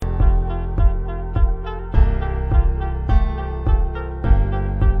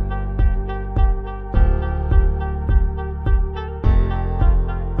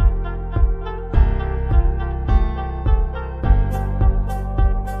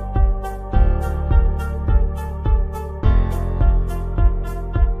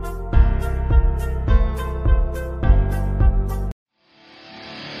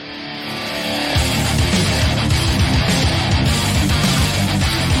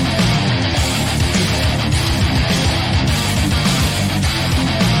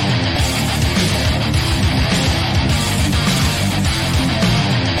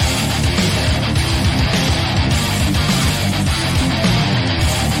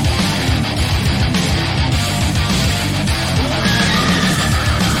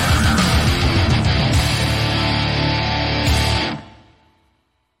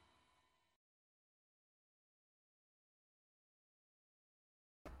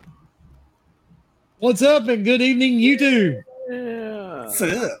What's up and good evening, YouTube. Yeah.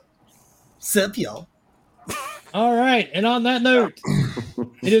 Sup, y'all. All right. And on that note,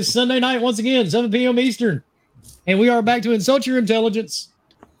 it is Sunday night once again, 7 p.m. Eastern. And we are back to Insult Your Intelligence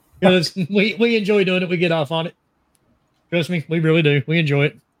because we enjoy doing it. We get off on it. Trust me, we really do. We enjoy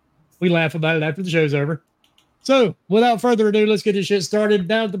it. We laugh about it after the show's over. So without further ado, let's get this shit started.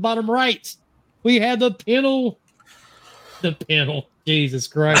 Down at the bottom right, we have the panel. Jesus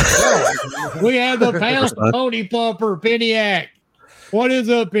Christ. We have the panel pony pumper, Peniac. What is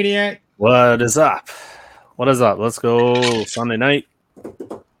up, Peniac? What is up? What is up? Let's go Sunday night.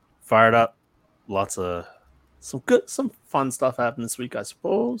 Fired up. Lots of some fun stuff happened this week, I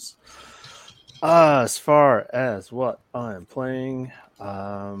suppose. As far as what I am playing,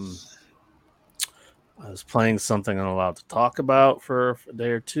 I was playing something I'm allowed to talk about for a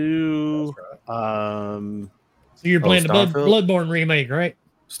day or two. So you're playing the Bloodborne remake, right?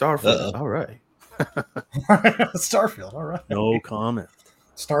 Starfield. All right. Starfield. All right. No comment.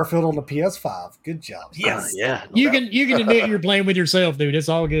 Starfield on the PS5. Good job. Yes. Yeah. You can admit you're playing with yourself, dude. It's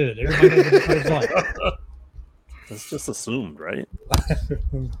all good. Everybody knows what it's like. That's just assumed, right?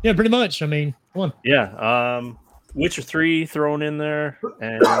 Yeah, pretty much. I mean, one. Yeah. Witcher 3 thrown in there,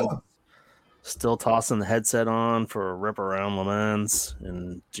 and still tossing the headset on for a rip around Le Mans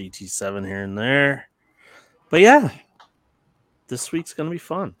and GT7 here and there. But yeah, this week's gonna be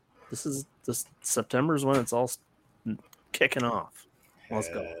fun. This September is when it's all kicking off. Let's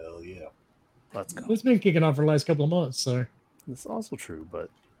go. Hell yeah. Let's go. It's been kicking off for the last couple of months, so It's also true, but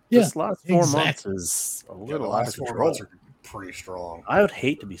yeah, this last 4 months exactly. is a The little out of last 4 control. months are pretty strong. I would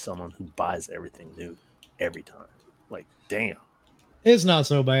hate to be someone who buys everything new every time. Like, damn. It's not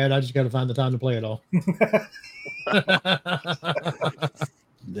so bad. I just got to find the time to play it all.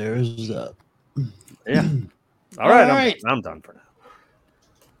 There's that. Yeah. All right. I'm done for now.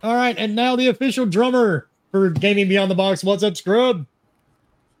 All right, and now the official drummer for Gaming Beyond the Box. What's up, Scrub?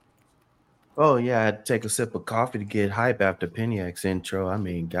 Oh yeah, I had to take a sip of coffee to get hype after Peniac's intro. I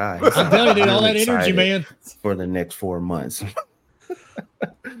mean, guys, I'm telling you, dude, all that really energy, excited man. for the next 4 months.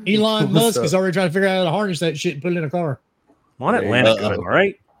 Elon What's Musk up? is already trying to figure out how to harness that shit and put it in a car. I'm on Atlantic good, all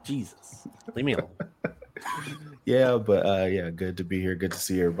right? Jesus. Leave me alone. Yeah, but yeah, good to be here. Good to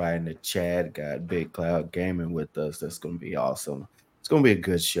see everybody in the chat. Got Big Cloud Gaming with us. That's gonna be awesome. It's gonna be a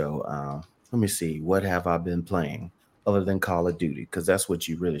good show. Let me see. What have I been playing other than Call of Duty? Because that's what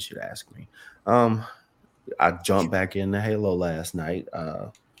you really should ask me. I jumped back into Halo last night.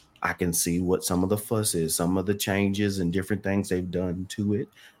 I can see what some of the fuss is, some of the changes and different things they've done to it.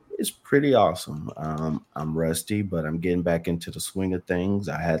 It's pretty awesome. I'm rusty, but I'm getting back into the swing of things.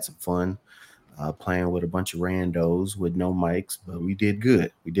 I had some fun playing with a bunch of randos with no mics, but we did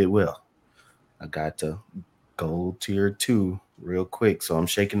good. We did well. I got to gold tier 2 real quick, so I'm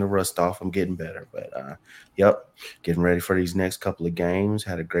shaking the rust off. I'm getting better, but yep, getting ready for these next couple of games.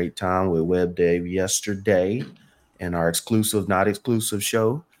 Had a great time with Web Day yesterday and our exclusive, not exclusive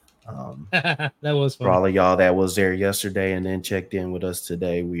show. That was For fun. all of y'all that was there yesterday and then checked in with us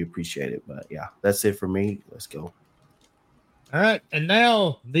today, we appreciate it. But yeah, that's it for me. Let's go. All right, and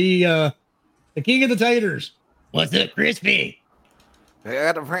now the king of the taters. What's up, Crispy? I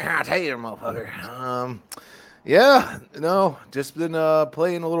got to bring out here, motherfucker. Yeah, no, just been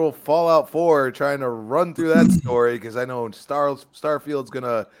playing a little Fallout 4, trying to run through that story because I know Starfield's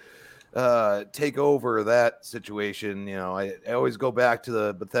gonna take over that situation. You know, I always go back to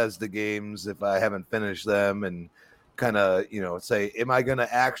the Bethesda games if I haven't finished them and kind of, say, am I gonna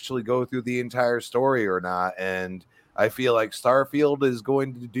actually go through the entire story or not? And I feel like Starfield is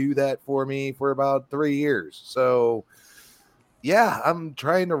going to do that for me for about 3 years. So yeah, I'm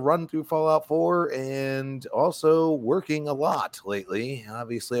trying to run through Fallout 4 and also working a lot lately.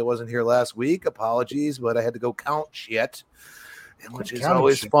 Obviously, I wasn't here last week. Apologies, but I had to go count shit, which is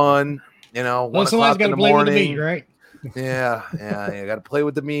always fun. 1 Well, somebody's o'clock got in to the play with the morning. meat, right? Yeah, you got to play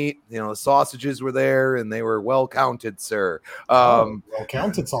with the meat. The sausages were there and they were well counted, sir. Well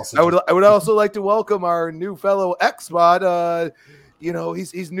counted sausage. I would also like to welcome our new fellow Xbot.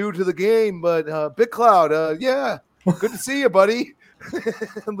 He's new to the game, but Big Cloud, yeah. Good to see you, buddy.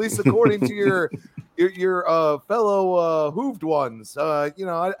 At least according to your fellow hooved ones. I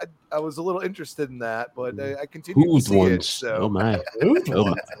was a little interested in that, but I continue to see it. So. Oh my.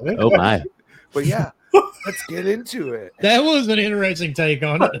 Oh my. But yeah, let's get into it. That was an interesting take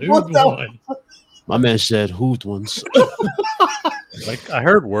on it. Who's What the- won? My man said hooved ones. Like, I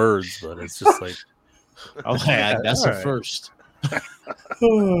heard words, but it's just like, Okay, that's All a right. first.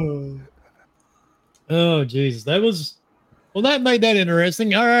 Oh, Jesus. That made that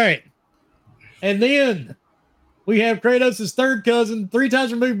interesting. All right. And then we have Kratos' third cousin, 3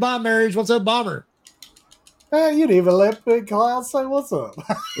 times removed by marriage. What's up, Bomber? You didn't even let Big Cloud say what's up.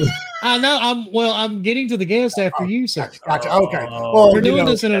 I know. I'm getting to the guest after you, sir. Gotcha. Okay. Oh, Well, We're doing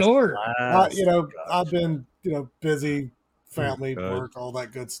this in an order. I've been busy, family, Good. work, all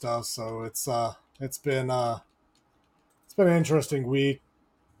that good stuff. So it's been an interesting week,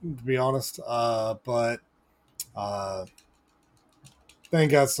 to be honest. But then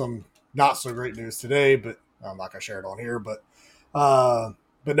got some not so great news today, but I'm not gonna share it on here. But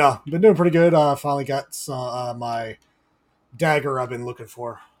no, been doing pretty good. Finally got my dagger I've been looking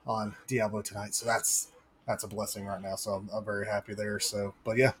for on Diablo tonight, so that's a blessing right now. So I'm very happy there. So,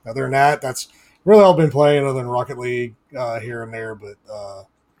 but yeah, other than that, that's really all I've been playing, other than Rocket League here and there. But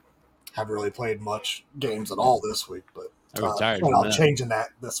haven't really played much games at all this week. But I retired. I'm changing that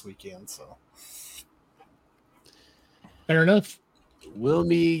this weekend. So Fair enough.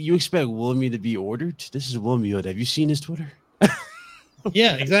 Wilmy, you expect Wilmy to be ordered? This is Wilmy Hood. Have you seen his Twitter?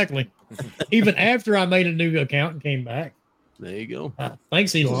 Yeah, exactly. Even after I made a new account and came back. There you go.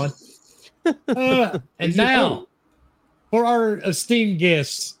 Thanks, Elon. And now, for our esteemed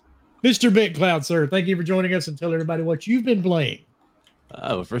guests, Mr. Big Cloud, sir, thank you for joining us and tell everybody what you've been playing.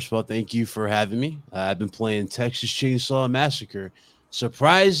 Well, first of all, thank you for having me. I've been playing Texas Chainsaw Massacre.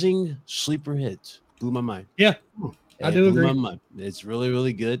 Surprising sleeper hit. Blew my mind. Yeah, I do blew agree. my mind. It's really,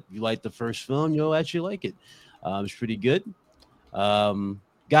 really good. If you like the first film, you'll actually like it. It's pretty good. I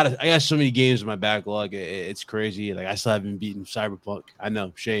got so many games in my backlog. It's crazy. Like I still haven't beaten Cyberpunk. I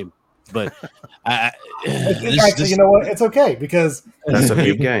know, shame. But actually, you know what? It's okay because That's a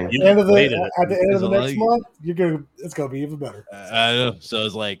big game. at the end of the There's a lot next of- month, it's gonna be even better. I know. So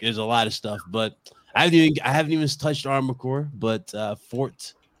it's like there's a lot of stuff, but I haven't even touched Armored Core, but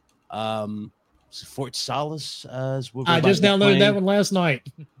Fort Solace is what we're I about just to be downloaded that playing. one last night.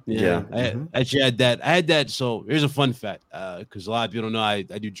 Yeah, Yeah. I actually had that. I had that. So here's a fun fact, because a lot of people don't know I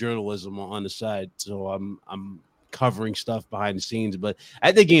do journalism on the side, so I'm covering stuff behind the scenes. But I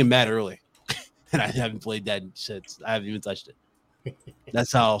had the game mad early, and I haven't played that since. I haven't even touched it.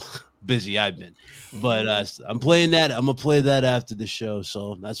 That's how busy I've been. But I'm playing that. I'm gonna play that after the show.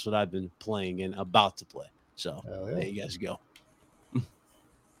 So that's what I've been playing and about to play. So Hell yeah. there you guys go.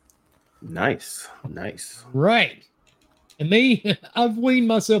 Nice. Right. And me, I've weaned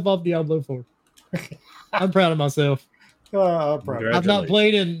myself off Diablo 4. I'm proud of myself. Proud. I've not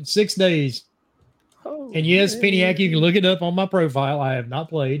played in 6 days. Oh, And yes, Peniac, you can look it up on my profile. I have not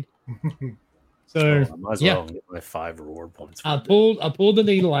played. So I might as yeah. well get my 5 reward points. I pulled the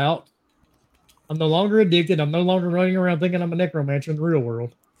needle out. I'm no longer addicted. I'm no longer running around thinking I'm a necromancer in the real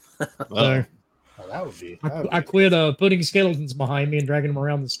world. So Oh, that would be. I quit putting skeletons behind me and dragging them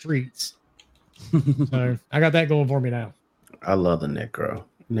around the streets. So I got that going for me now. I love the Necro.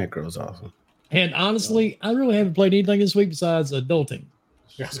 Necro's awesome. And honestly, I really haven't played anything this week besides adulting.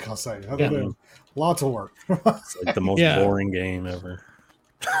 I was gonna say, Yeah. lots of work. It's like the most Yeah. boring game ever.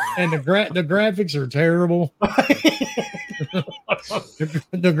 And the graphics are terrible.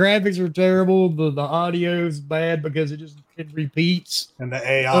 The graphics are terrible. The audio is bad because it repeats. And the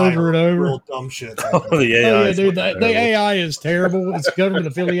AI Over and over. real dumb shit. Oh, the AI. Oh yeah, is dude, the terrible. AI is terrible. It's government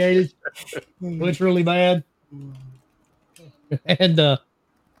affiliated. It's really bad. And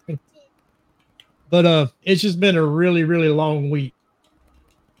but it's just been a really, really long week.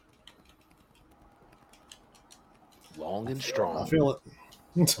 Long and I strong. feel it.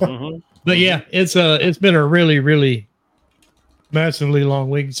 Mhm. But yeah, it's been a really, really massively long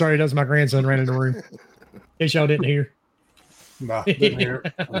week. Sorry, that's my grandson ran in the room. In case y'all didn't hear. Nah, didn't hear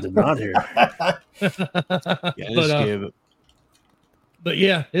it. I did not hear. Yeah, this game. But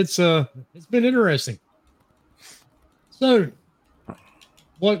yeah, it's been interesting. So,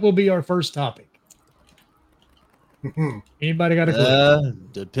 what will be our first topic? Anybody got a clue?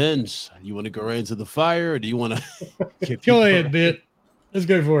 Depends. You want to go right into the fire, or do you want to Go ahead, Bit. Let's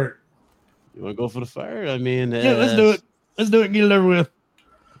go for it. You want to go for the fire? I mean, Yeah, let's do it. Let's do it and get it over with.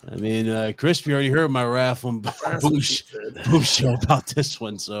 I mean, Crispy already heard my wrath on Boom Show about this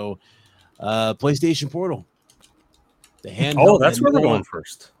one. So, PlayStation Portal. The handheld. Oh, that's that where we're no going one-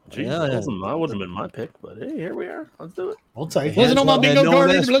 first. Jeez, Yeah, that, yeah. that wouldn't have been my pick, but hey, here we are. Let's do it. We'll take Yeah. it. Wasn't on my handheld bingo that no card one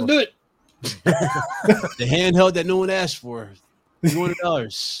either, asked but let's for. do it. The handheld that no one asked for,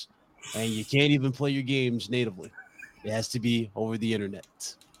 $200, and you can't even play your games natively. It has to be over the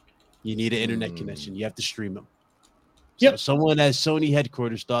internet. You need an internet connection. You have to stream them. Yep. So someone at Sony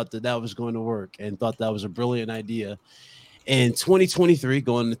headquarters thought that was going to work and thought that was a brilliant idea. In 2023,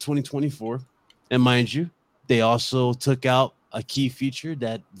 going into 2024, and mind you, they also took out a key feature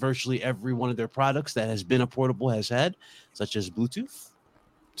that virtually every one of their products that has been a portable has had, such as Bluetooth.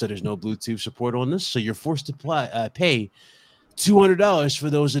 So there's no Bluetooth support on this. So you're forced to pay $200 for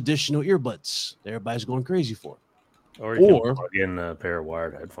those additional earbuds that everybody's going crazy for. Or you Or- can plug in a pair of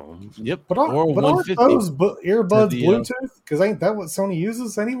wired headphones. Yep. But or aren't 150 those earbuds the, Bluetooth? Because ain't that what Sony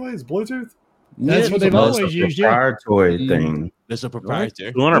uses anyways? Bluetooth? That's Yeah, what they've No, always it's a used, yeah. proprietary Mm. thing. There's a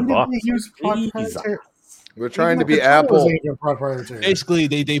proprietary. $200 When did bucks. they use Jeez. proprietary? We're trying to Even be controllers Apple. ain't even proprietary. Basically,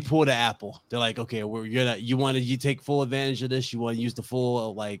 they pulled an Apple. They're like, okay, you take full advantage of this. You want to use the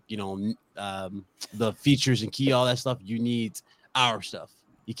full the features and key, all that stuff. You need our stuff.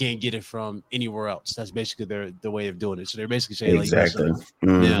 You can't get it from anywhere else. That's basically the way of doing it. So they're basically saying Exactly. Like,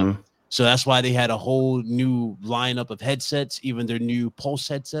 Mhm. Yeah. So that's why they had a whole new lineup of headsets, even their new Pulse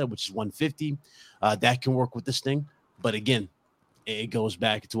headset, which is 150. That can work with this thing. But again, it goes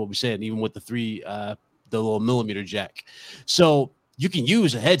back to what we said, even with the little millimeter jack. So you can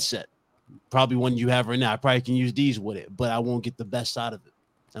use a headset, probably one you have right now. I probably can use these with it, but I won't get the best out of it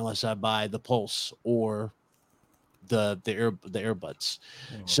unless I buy the Pulse or the earbuds.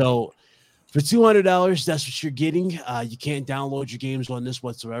 So for $200, that's what you're getting. You can't download your games on this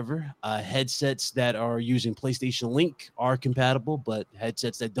whatsoever. Headsets that are using PlayStation Link are compatible, but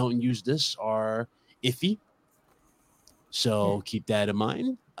headsets that don't use this are iffy. So keep that in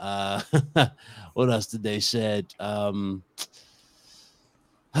mind. What else did they said?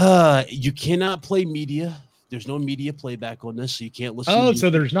 You cannot play media. There's no media playback on this, so you can't listen. Oh, to so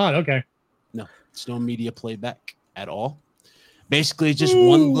there's not. Okay. No, it's no media playback at all. Basically, it's just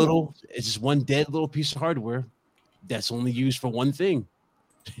one dead little piece of hardware that's only used for one thing: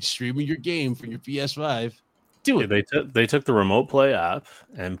 streaming your game from your PS5. Do it. Yeah, they took the Remote Play app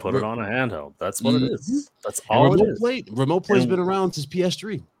and put it on a handheld. That's what it is. That's And all it remote is. play. Remote play's And- been around since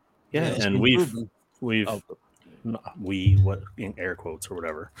PS3. Yeah, it's and been we've proven. what in air quotes or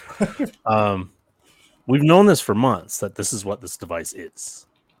whatever. We've known this for months that this is what this device is,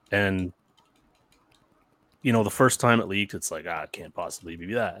 and the first time it leaked, it's like it can't possibly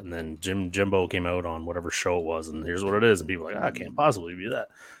be that. And then Jimbo came out on whatever show it was, and here's what it is, and people were like, it can't possibly be that.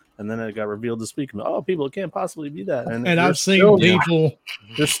 And then it got revealed this week, and people, it can't possibly be that. And there's I've seen still- people.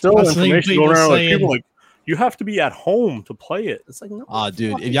 there's still I've seen information people going around like saying- people like you have to be at home to play it. It's like, no,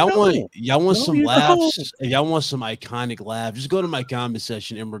 Dude, fucking if y'all want no, some you laughs, don't. if y'all want some iconic laughs, just go to my comment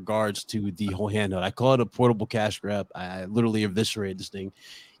section in regards to the whole handheld. I call it a portable cash grab. I literally eviscerated this thing.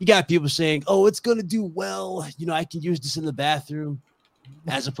 You got people saying, "Oh, it's gonna do well. I can use this in the bathroom,"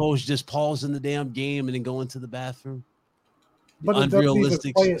 as opposed to just pausing the damn game and then going to the bathroom. But it doesn't even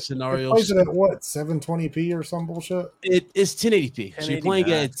Unrealistic play it- scenarios. It plays it at what, 720p or some bullshit? It's 1080p. So you're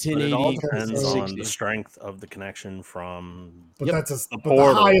playing at 1080 but it all 1080. depends so- on the strength of the connection from But Yep. that's The but the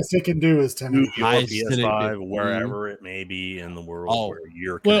portal. highest it can do is 1080. your Highest PS5, 1080p. wherever it may be in the world Oh. where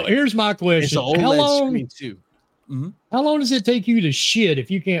you're Well, connected. here's my It's question: an How OLED long? screen too. How long does it take you to shit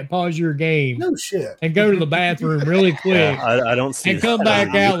if you can't pause your game No shit. and go to the bathroom really quick Yeah, I don't see and that. come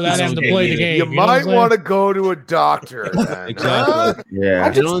back out without having to play the game? You know what I'm might saying? want to go to a doctor. Then, Exactly. Yeah, I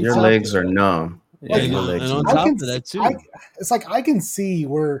just- your legs are numb. Yeah, Like, And, your on- legs and are on numb. top I of can- that too. It's like I can see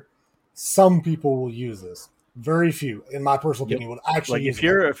where some people will use this. Very few, in my personal Yep. opinion, would actually Like use if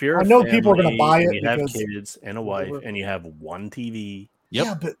you're I a know people are gonna family buy and it you have because- kids and a wife and you have one TV, Yep.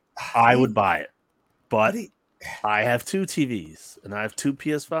 Yeah, but I would buy it. But But he- I have two TVs and I have two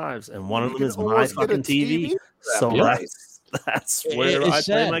PS5s and one of You them can is my almost get a fucking TV. for that So price. that's It- where it's I play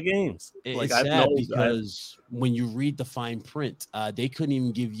sad. my games. It's I've sad no- because when you read the fine print, they couldn't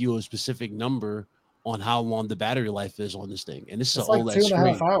even give you a specific number on how long the battery life is on this thing. And this is it's an like OLED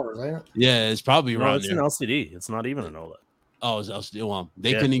 2.5 screen. hours, ain't it? Yeah, it's probably No, around it's an there. LCD. It's not even an OLED. Oh, it's LCD. Well,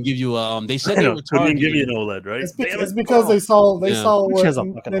 they Yeah. couldn't even give you. They said I they know, were couldn't even give you targeting. an OLED, right? It's, Damn it's it. because they saw Yeah. what Which has a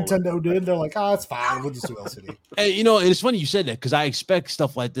fucking Nintendo did. They're like, it's fine. We'll just do LCD. And and it's funny you said that because I expect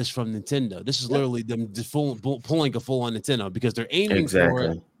stuff like this from Nintendo. This is literally them just pulling a full on Nintendo because they're aiming for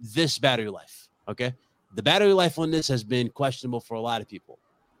Exactly. this battery life. Okay, the battery life on this has been questionable for a lot of people.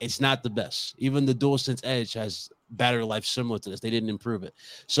 It's not the best. Even the DualSense Edge has battery life similar to this. They didn't improve it.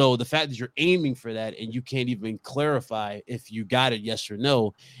 So the fact that you're aiming for that and you can't even clarify if you got it yes or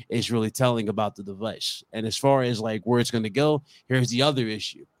no is really telling about the device. And as far as like where it's going to go, here's the other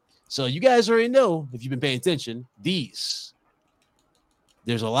issue. So you guys already know, if you've been paying attention,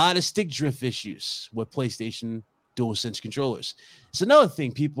 there's a lot of stick drift issues with PlayStation DualSense controllers. It's another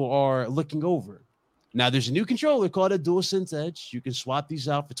thing people are looking over. Now, there's a new controller called a DualSense Edge. You can swap these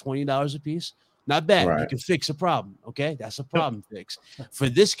out for $20 a piece. Not bad. You Right. can fix a problem. Okay, that's a problem fix. For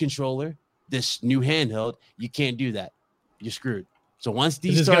this controller, this new handheld, you can't do that. You're screwed. So once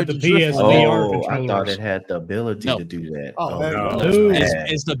these It's got start the to drift, PS VR Oh, I thought controllers. it had the ability No. to do that. Oh, there you no. go. that's Dude. bad.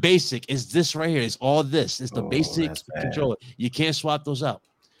 it's the basic. It's this right here. It's all this. It's the Oh, basic that's bad. controller. You can't swap those out.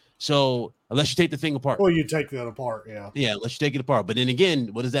 So unless you take the thing apart. Well, you take that apart, yeah. Yeah, unless you take it apart. But then again,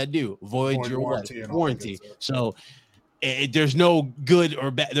 what does that do? Void your warranty and all that warranty. good stuff. So there's no good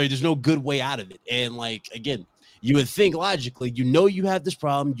or bad. There's no good way out of it. And like again, you would think logically, you have this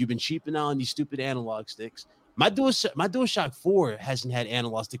problem. You've been cheaping out on these stupid analog sticks. My DualShock 4 hasn't had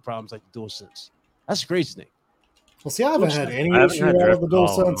analog stick problems like the DualSense. That's the crazy thing. Well, see, I haven't had any I haven't issue had out of the drift at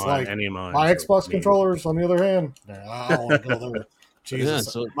all DualSense. on Like any of mine, my so, Xbox I mean, controllers, on the other hand, I don't want to go there.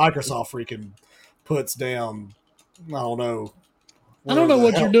 Jesus, so- Microsoft freaking puts down. I don't know. I don't know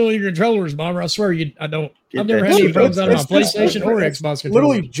what you're doing with your controllers, Bomber. I swear I don't. I've never had any problems out of my PlayStation or Xbox controllers.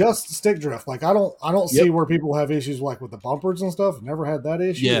 Literally just stick drift. Like I don't see where people have issues like with the bumpers and stuff. Never had that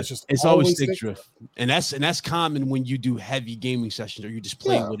issue. Yeah, it's always stick drift, and that's common when you do heavy gaming sessions or you just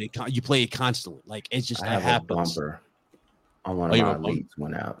play with it. You play it constantly. Like it's just I have happens. a bumper on one of my elites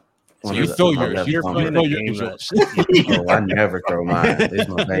went out. So you throw yours. You're throw your controls. Oh, I never throw mine. It's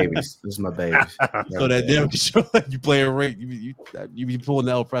my babies. This is my babies. So that damn controller, you play a rate, you be pulling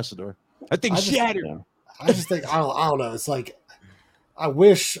the El Presador. I think shattered. I just think I don't know. It's like I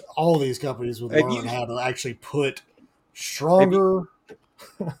wish all these companies would learn how to actually put stronger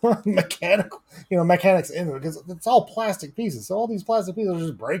mechanics in it, because it's all plastic pieces. So all these plastic pieces are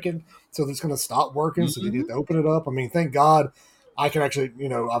just breaking. So it's going to stop working. So you need to open it up. I mean, thank God I can actually,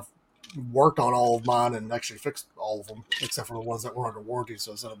 I've worked on all of mine and actually fixed all of them except for the ones that were under warranty.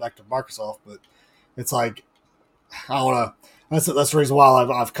 So I sent it back to Microsoft. But it's like, I don't know. That's the reason why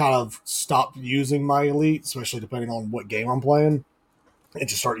I've kind of stopped using my Elite, especially depending on what game I'm playing, and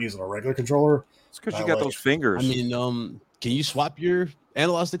just start using a regular controller. It's because you got those fingers. I mean, can you swap your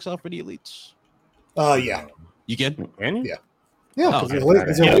analog sticks off for the Elites? Yeah. You can? Can you? Yeah. Oh, Elite,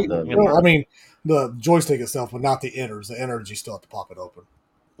 I mean, the joystick itself, but not the innards. The innards, you still have to pop it open.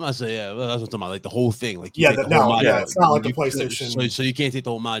 I say, yeah, well, that's what I'm talking about, like the whole thing. Like, it's not like the PlayStation. So you can't take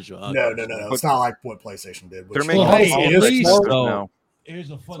the whole module. No. It's not like what PlayStation did. They're making at least now. Here's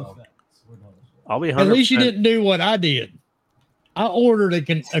a fun fact. I'll be 100%. At least you didn't do what I did. I ordered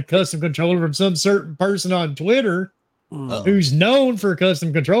a custom controller from some certain person on Twitter who's known for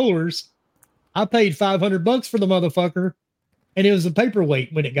custom controllers. I paid $500 for the motherfucker, and it was a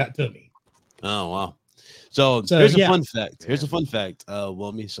paperweight when it got to me. Oh wow! So here's a fun fact. Here's a fun fact,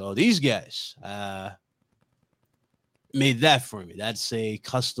 Wilmy. So these guys made that for me. That's a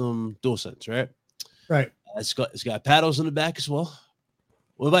custom DualSense, right? Right. It's got paddles in the back as well.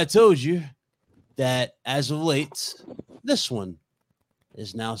 What if I told you that as of late, this one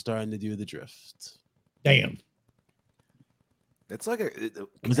is now starting to do the drift? Damn. It's like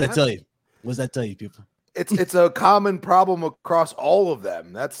what does that tell you? What does that tell you, people? It's a common problem across all of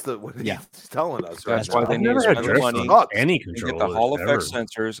them. That's what he's telling us. That's right why they I've need to never had spend the drift money on any and controller. get the Hall effect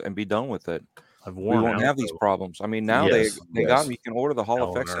sensors and be done with it. We won't have these problems. I mean, now they got you can order the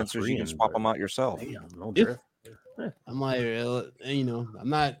Hall effect sensors. You can swap them out yourself. No drift. I'm like, I'm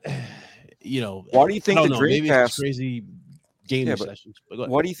not, Why do you think the maybe it's Dreamcast crazy gaming sessions? But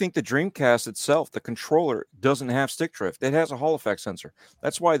why do you think the Dreamcast itself, the controller, doesn't have stick drift? It has a Hall effect sensor.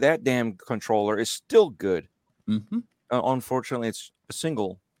 That's why that damn controller is still good. Mm-hmm. Unfortunately, it's a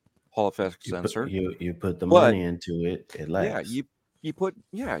single Hall effect sensor. You put the money into it. It lasts.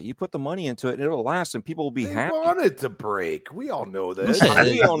 Yeah, you put the money into it, and it'll last, and people will be happy. Want it to break? We all know this.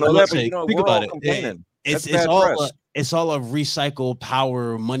 We all know that, but think we're about all it. complaining. It's all a recycle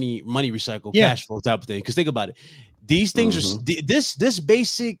power money recycle cash flow type of thing. Because think about it, these things are this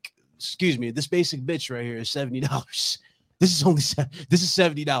basic bitch right here is $70. This is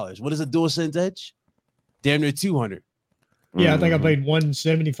 $70. What is a DualSense Edge? Damn near 200. Yeah, I think I paid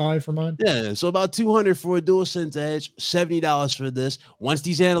 $175 for mine. Yeah, so about 200 for a DualSense Edge, $70 for this. Once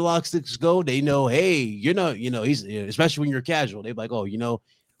these analog sticks go, they know, hey, he's especially when you're casual, they're like, oh,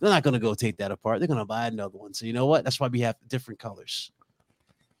 they're not gonna go take that apart. They're gonna buy another one. So you know what? That's why we have different colors.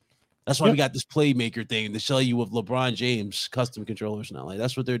 That's why we got this Playmaker thing to show you with LeBron James custom controllers now. Like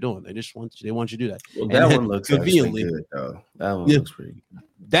that's what they're doing. They want you to do that. Well, that one looks conveniently good though. That one looks pretty good.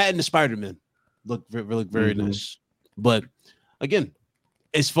 That and the Spider-Man look very nice. But again,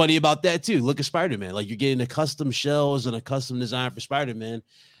 it's funny about that too. Look at Spider-Man. Like you're getting a custom shells and a custom design for Spider-Man.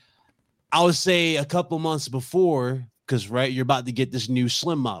 I would say a couple months before, because you're about to get this new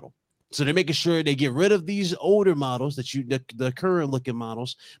slim model. So they're making sure they get rid of these older models the current looking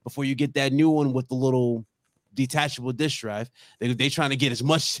models before you get that new one with the little detachable disk drive. They trying to get as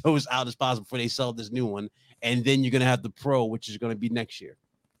much those out as possible before they sell this new one. And then you're going to have the Pro, which is going to be next year.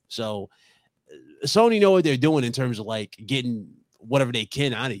 So Sony know what they're doing in terms of like getting whatever they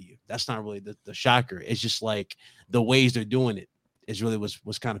can out of you. That's not really the shocker. It's just like the ways they're doing it is really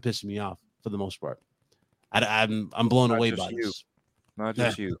what's kind of pissing me off for the most part. I'm blown away by this. Not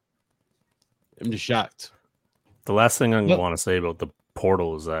just you. I'm just shocked. The last thing I want to say about the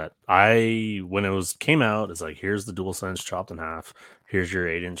Portal is that when it came out, it's like, here's the DualSense chopped in half. Here's your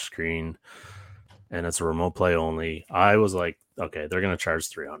 8-inch screen, and it's a remote play only. I was like, okay, they're gonna charge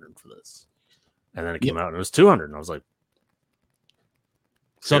 $300 for this, and then it came out and it was $200, and I was like,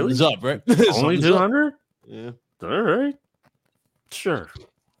 something's up, right? Only $200? Yeah. All right, sure.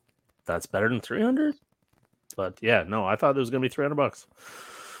 That's better than $300. But yeah, no, I thought it was gonna be $300.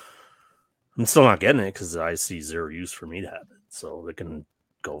 I'm still not getting it because I see zero use for me to have it. So they can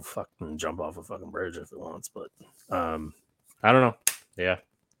go fucking jump off a fucking bridge if it wants. But I don't know. Yeah.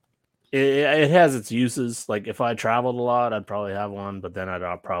 It has its uses. Like if I traveled a lot, I'd probably have one, but then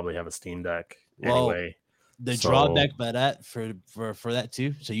I'd probably have a Steam Deck anyway. The drawback by that for that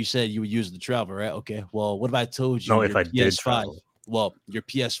too. So you said you would use the travel, right? Okay. Well, what if I told you if I did travel? Well, your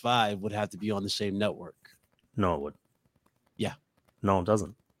PS5 would have to be on the same network. No, it would. Yeah. No, it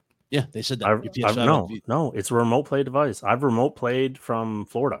doesn't. Yeah, they said that. No, it's a remote play device. I've remote played from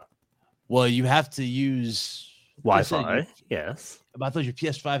Florida. Well, you have to use Wi-Fi. Yes. But I thought your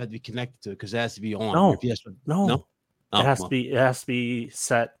PS5 had to be connected to it because it has to be on. No, your PS5. No. It has to be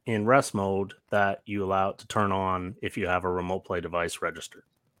set in rest mode that you allow it to turn on if you have a remote play device registered.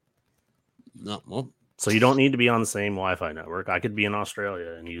 No. Well, so you don't need to be on the same Wi-Fi network. I could be in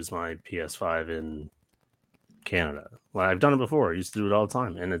Australia and use my PS5 in Canada. Well, I've done it before. I used to do it all the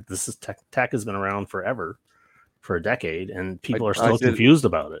time. And this is tech has been around forever, for a decade, and people are still confused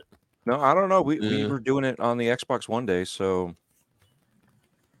about it. No, I don't know. We were doing it on the Xbox One day, so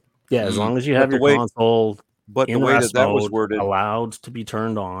yeah, as long as you have your console, but the way that was worded, allowed to be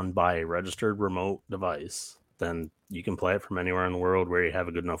turned on by a registered remote device, then you can play it from anywhere in the world where you have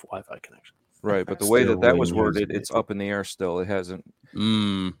a good enough Wi-Fi connection. Right, but the way that was worded, it's up in the air still. It hasn't.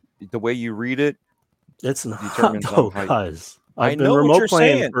 The way you read it, it's not, guys. I know what you're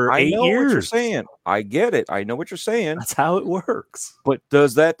saying. I know what you're saying. I get it. I know what you're saying. That's how it works. But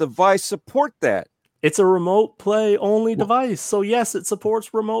does that device support that? It's a remote play only device. So yes, it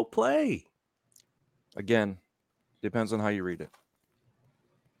supports remote play. Again, depends on how you read it.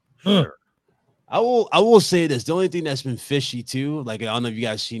 Sure. I will say this. The only thing that's been fishy too, like I don't know if you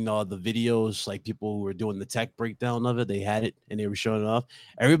guys seen all the videos, like people who were doing the tech breakdown of it, they had it and they were showing it off.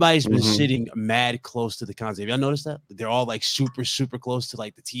 Everybody's been sitting mad close to the console. Have y'all noticed that? They're all like super, super close to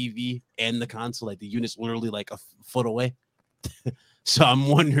like the TV and the console. Like the unit's literally like a foot away. So I'm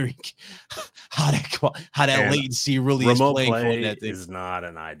wondering how that latency really is playing for that thing. Is not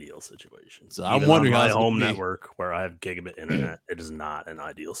an ideal situation. So I'm wondering on my home network where I have gigabit internet, it is not an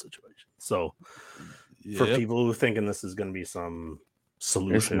ideal situation. So for people who are thinking this is going to be some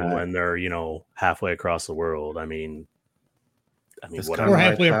solution when they're, halfway across the world, I mean, whatever. We're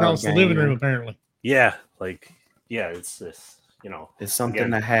halfway across the living room, apparently. Yeah, it's this, it's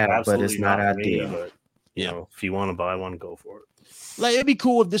something to have, but it's not ideal. But if you want to buy one, go for it. Like it'd be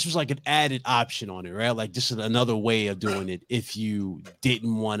cool if this was like an added option on it, right? Like this is another way of doing it if you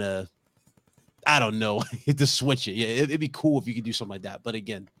didn't want to, I don't know, to switch it. Yeah, it'd be cool if you could do something like that. But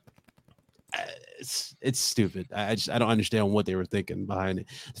again, it's stupid. I don't understand what they were thinking behind it.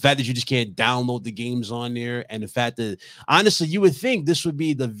 The fact that you just can't download the games on there, and the fact that honestly, you would think this would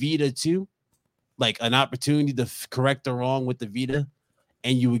be the Vita too, like an opportunity to correct the wrong with the Vita,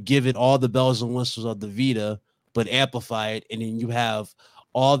 and you would give it all the bells and whistles of the Vita, but amplify it, and then you have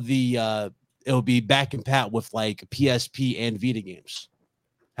all the it'll be back and pat with like PSP and Vita games.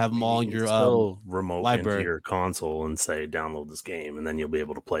 Have them all in your remote library into your console and say download this game, and then you'll be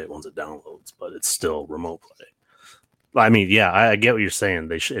able to play it once it downloads. But it's still remote play. I mean, yeah, I get what you're saying.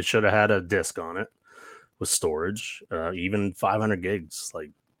 It should have had a disc on it with storage, even 500 gigs,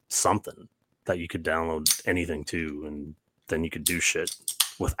 like something that you could download anything to, and then you could do shit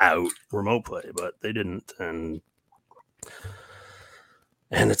without remote play, but they didn't, and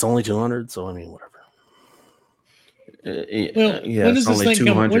it's only 200, so I mean, whatever. When does this thing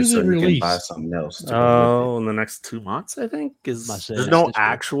come? When does it release? Buy something else. In the next 2 months, I think. There's no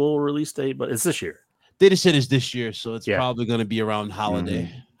actual release date, but it's this year. They just said it's this year, so it's probably going to be around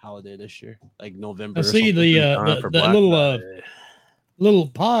holiday this year, like November. I see the little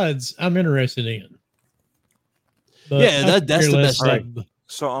pods. I'm interested in. But that's the best thing.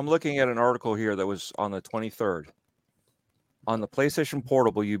 So I'm looking at an article here that was on the 23rd. On the PlayStation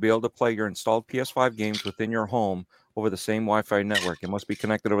Portable, you'll be able to play your installed PS5 games within your home over the same Wi-Fi network. It must be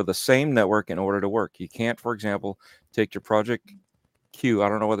connected over the same network in order to work. You can't, for example, take your Project Q, I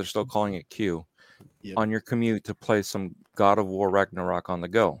don't know whether they're still calling it Q, on your commute to play some God of War Ragnarok on the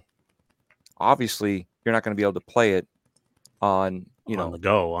go. Obviously, you're not going to be able to play it on, on the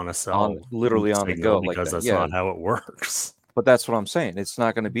go, on a cell. Literally on the go. Because that's not how it works. But that's what I'm saying. It's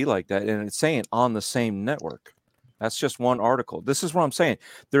not going to be like that. And it's saying on the same network. That's just one article. This is what I'm saying.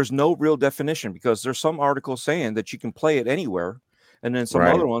 There's no real definition because there's some articles saying that you can play it anywhere. And then some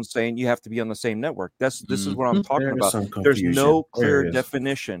other ones saying you have to be on the same network. This is what I'm talking about. There's no clear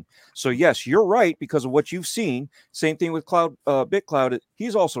definition. So yes, you're right because of what you've seen. Same thing with BitCloud.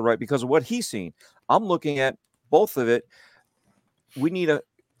 He's also right because of what he's seen. I'm looking at both of it. We need a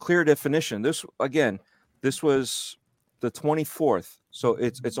clear definition. This was the 24th. So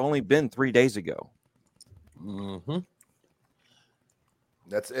it's only been 3 days ago. Mm-hmm.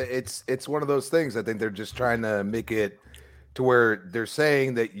 It's one of those things. I think they're just trying to make it to where they're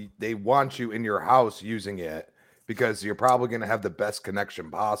saying that they want you in your house using it because you're probably going to have the best connection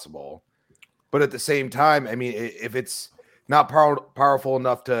possible. But at the same time, I mean, if it's not powerful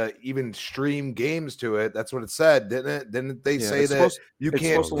enough to even stream games to it, that's what it said, didn't it? Didn't they say that you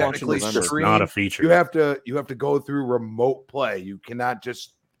can't technically stream? Not a feature. You have to go through remote play. You cannot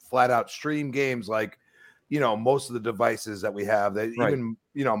just flat out stream games like, most of the devices that we have. That even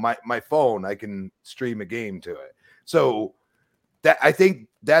my phone, I can stream a game to it. So that I think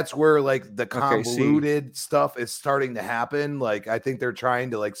that's where like the convoluted stuff is starting to happen. Like I think they're trying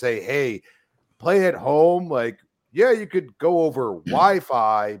to like say, hey, play at home. Like, yeah, you could go over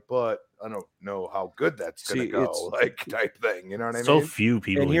Wi-Fi, but I don't know how good that's going to go. Like type thing. You know what I mean? So few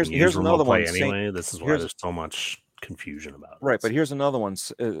people. And here's another one. Anyway, this is why there's so much confusion about it. Right, but here's another one.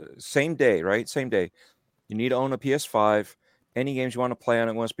 Same day, right? Same day. You need to own a PS5. Any games you want to play on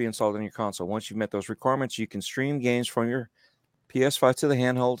it must be installed on your console. Once you've met those requirements, you can stream games from your PS5 to the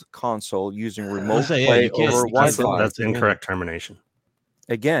handheld console using remote play over Wi-Fi. That's incorrect termination.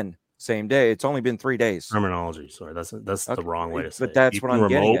 Again, same day. It's only been 3 days. Terminology. Sorry, that's the wrong way to say it. But that's what I'm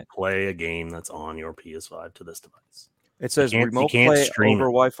getting at. Remote play a game that's on your PS5 to this device. It says remote play over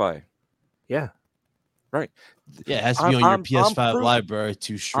Wi-Fi. Yeah. Right. Yeah, it has to be on your PS5 library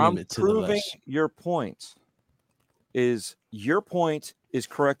to stream it to the device. Your point is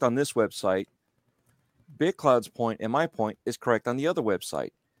correct on this website. BitCloud's point and my point is correct on the other website.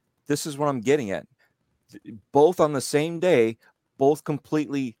 This is what I'm getting at. Both on the same day, both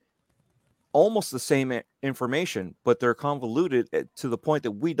completely almost the same information, but they're convoluted to the point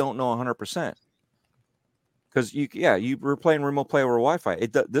that we don't know 100%. Because you were playing remote play over Wi-Fi.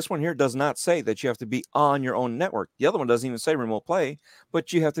 This one here does not say that you have to be on your own network. The other one doesn't even say remote play,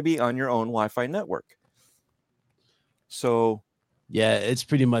 but you have to be on your own Wi-Fi network. So, yeah, it's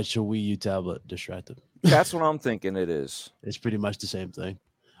pretty much a Wii U tablet distracted. That's what I'm thinking it is. It's pretty much the same thing.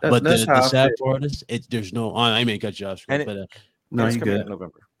 But the sad part is, there's no. I may cut you off, but no, you good.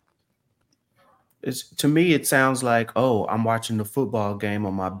 November. To me, it sounds like, I'm watching the football game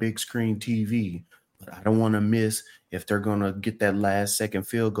on my big screen TV. But I don't want to miss if they're going to get that last second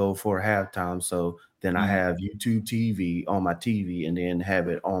field goal for halftime. So then I have YouTube TV on my TV and then have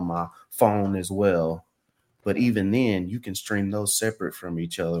it on my phone as well. But even then, you can stream those separate from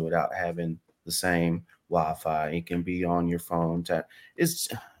each other without having the same Wi-Fi. It can be on your phone. It's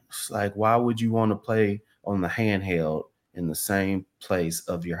like, why would you want to play on the handheld in the same place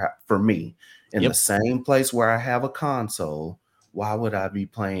of your house? For me, in the same place where I have a console, why would I be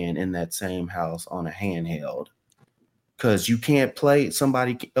playing in that same house on a handheld? Because you can't play,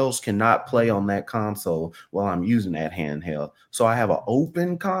 somebody else cannot play on that console while I'm using that handheld. So I have an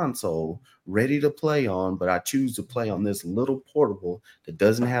open console ready to play on, but I choose to play on this little portable that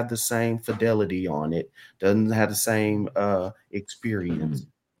doesn't have the same fidelity on it, doesn't have the same experience,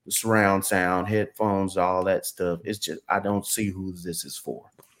 the surround sound, headphones, all that stuff. It's just, I don't see who this is for.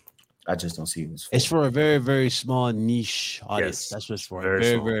 I just don't see who it's for. It's for a very, very small niche audience. Yes. That's what it's for.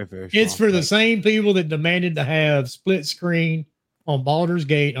 Very, very small. It's for the same people that demanded to have split screen on Baldur's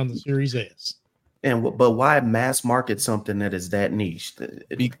Gate on the Series S. But why mass market something that is that niche?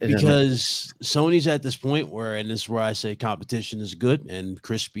 Because Sony's at this point where, and this is where I say competition is good, and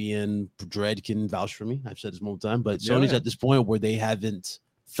Crispy and Dread can vouch for me. I've said this multiple times, but Sony's at this point where they haven't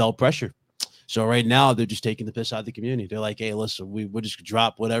felt pressure. So right now they're just taking the piss out of the community. They're like, hey, listen, we'll just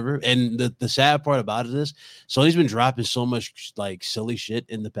drop whatever. And the sad part about it is Sony's been dropping so much like silly shit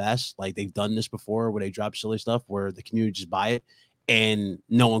in the past. Like they've done this before where they drop silly stuff where the community just buy it and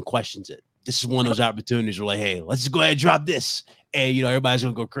no one questions it. This is one of those opportunities where like, hey, let's just go ahead and drop this. And everybody's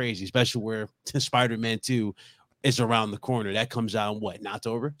gonna go crazy, especially where Spider-Man 2 is around the corner. That comes out in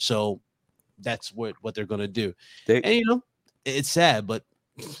October. So that's what they're gonna do. It's sad, but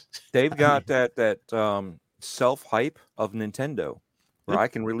they've got that self-hype of Nintendo where I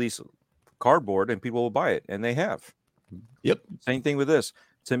can release cardboard and people will buy it, and they have. Yep. Same thing with this.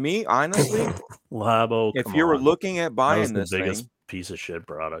 To me, honestly, Labo, if you were looking at buying this biggest thing, piece of shit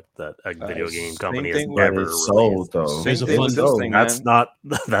product that a video game same company has thing with- never But it's sold released. though. Same There's a thing fun- with this thing, man.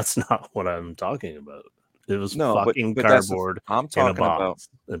 That's not what I'm talking about. It was No, fucking but that's the- cardboard I'm in a talking about. box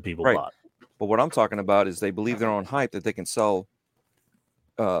that people Right. bought. But what I'm talking about is they believe their own hype that they can sell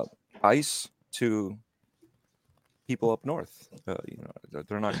ice to people up north.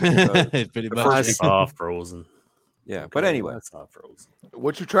 They're not. Pretty the much. I first- saw Frozen. Yeah, Okay, but anyway. I saw Frozen.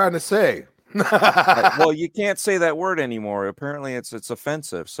 What you trying to say? Well, you can't say that word anymore. Apparently, it's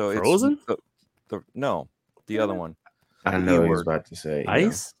offensive. So Frozen? it's the other one. I The know E he was word. about to say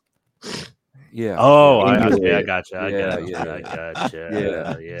Ice? Yeah. Oh, Yeah. okay, I gotcha. I Yeah, gotcha. yeah. I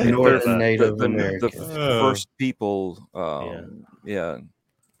gotcha. Yeah. Yeah. North The- Native the American. first people. Yeah.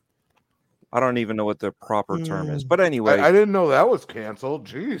 I don't even know what the proper term is, but anyway, I didn't know that was canceled.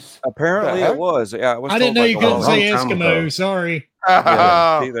 Jeez. apparently the heck? it was. Yeah, it was I didn't told know you by couldn't the say long time ago. Eskimo. Sorry.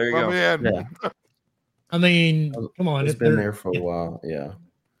 Yeah, see, there you My go. man. Yeah, I mean, come on. it's if been they're- there for a while. Yeah.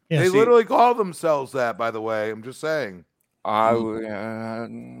 Yeah, They see- literally call themselves that, by the way. I'm just saying.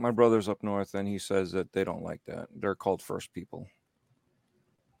 My brother's up north, and he says that they don't like that. They're called first people.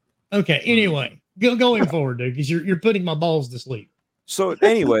 Okay. Anyway, going forward, dude, because you're putting my balls to sleep. So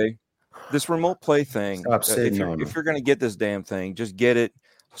anyway, this remote play thing. Stop sitting on If them. you're going to get this damn thing, just get it.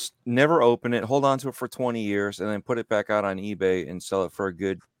 Never open it. Hold on to it for 20 years, and then put it back out on eBay and sell it for a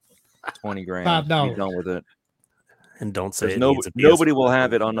good 20 grand. $5. Be done with it. And don't say There's it no, needs a nobody PS4 will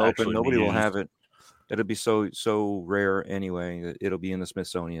have it to unopened. actually be Nobody will used. have it. It'll be so rare anyway. That it'll be in the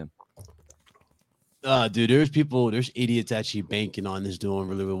Smithsonian. Dude, there's idiots actually banking on this doing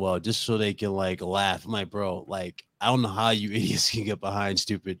really, really well just so they can like laugh. I'm like, bro, like I don't know how you idiots can get behind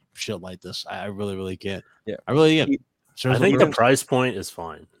stupid shit like this. I really, really can't. Yeah. I really can't. I think the Seriously, price point is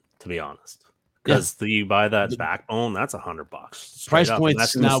fine, to be honest. Because you buy that backbone, that's $100. straight price up, and point's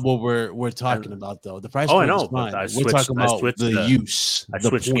that's not what we're talking about though. The price Oh, I point know, is but fine. I We're switched- talking I about switched the to- use. I the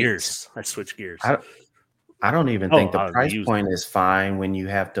switched point. gears. I switched gears. I don't even Oh, think the the price used point one. is fine when you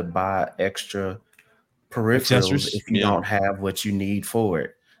have to buy extra peripherals Accessories? if you Yeah. don't have what you need for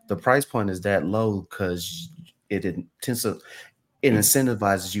it. The price point is that low because it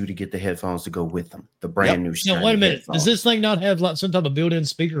incentivizes you to get the headphones to go with them. The brand new. Now, shiny wait a minute. headphones. Does this thing not have like some type of built-in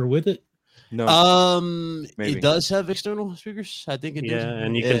speaker with it? No, Maybe. It does have external speakers. I think it does. Yeah,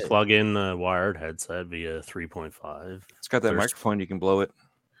 and you can plug in the wired headset via 3.5. it's got that There's- microphone. You can blow it.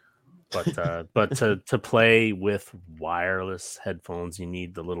 But to play with wireless headphones, you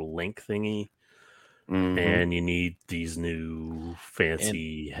need the little link thingy, Mhm. and you need these new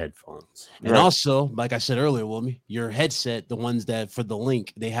fancy headphones. And also, like I said earlier, Wilmy, your headset, the ones that for the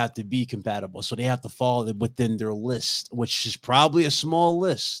link, they have to be compatible. So they have to fall within their list, which is probably a small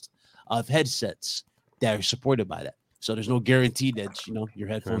list of headsets that are supported by that. So there's no guarantee that your And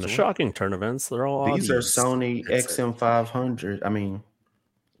headphones the will work. shocking turn events, they're all These are Audis. Sony That's it. XM500. I mean,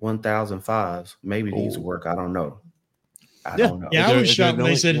 1005s. Maybe these Oh. work. I don't know. I Yeah. don't know. Yeah, I they're- was they're shocked when they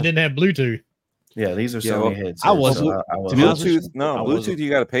going- said it didn't have Bluetooth. Yeah, these are Yeah, Sony well, headsets. I wasn't- I to be honest, Bluetooth, no, I Bluetooth. wasn't. You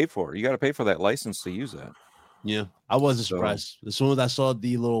got to pay for. You got to pay for that license to use that. Yeah, I wasn't So- surprised. As soon as I saw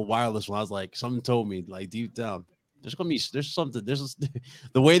the little wireless one, I was like, something told me, like deep down, there's something. There's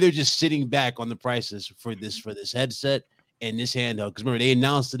the way they're just sitting back on the prices for this headset and this handheld. Because remember, they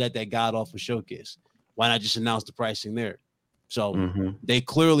announced it at that god awful showcase. Why not just announce the pricing there? So Mhm. they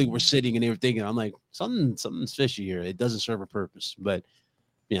clearly were sitting and they were thinking, I'm like, something's fishy here. It doesn't serve a purpose. But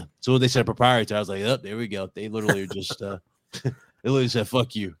yeah, so when they said proprietary, I was like, oh, there we go. They literally just they literally said,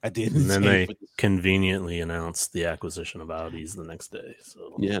 fuck you at the end of And the then day. they conveniently announced the acquisition of Audis the next day.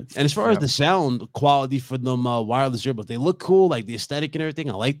 So Yeah, and as far as the sound quality for them wireless earbuds, they look cool, like the aesthetic and everything.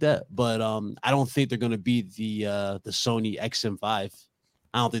 I like that, but I don't think they're going to be the Sony XM5.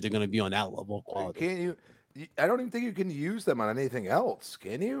 I don't think they're going to be on that level of quality. Can't you? I don't even think you can use them on anything else.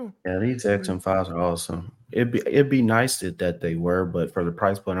 Can you? Yeah, these XM5s are awesome. It'd be nice that they were, but for the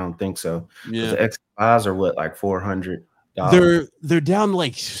price point, I don't think so. 'Cause Yeah, the XM5s are what, like $400. they're down to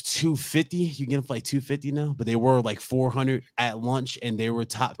like 250. You can get them for like 250 now, but they were like 400 at launch, and they were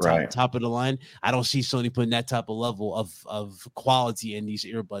top Right. of the line. I don't see Sony putting that type of level of quality in these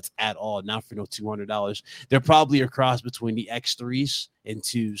earbuds at all. Not for no $200. They're probably a cross between the X3s and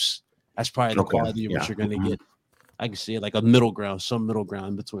 2s. That's probably the Okay, quality of what yeah. you're gonna Mhm. get. I can see it like a middle ground, some middle ground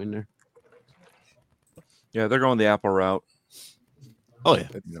in between there. Yeah, they're going the Apple route. Oh yeah,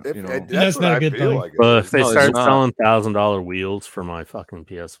 That's what not a I good feel thing. like it But is. if they No, it's start not. selling $1,000 wheels for my fucking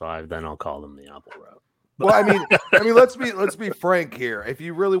PS5, then I'll call them the Apple route. Well, I mean, let's be frank here. If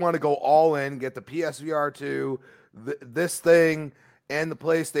you really want to go all in, get the PSVR 2, this thing, and the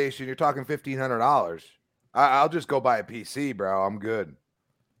PlayStation, you're talking $1,500. I'll just go buy a PC, bro. I'm good.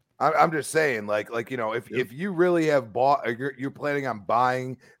 I'm just saying, like if you really have bought, or you're planning on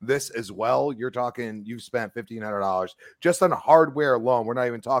buying this as well, you're talking you've spent $1,500 just on hardware alone. We're not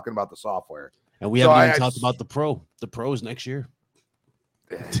even talking about the software. And we haven't even talked about the Pro. The Pro's next year.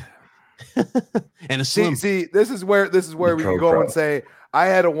 And a Slim. See, this is where we can go and say I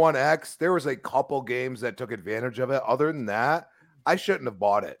had a 1X. There was a couple games that took advantage of it. Other than that, I shouldn't have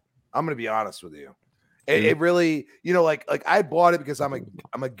bought it. I'm going to be honest with you. It really, like I bought it because I'm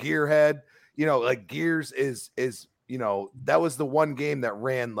a gearhead. Like Gears is that was the one game that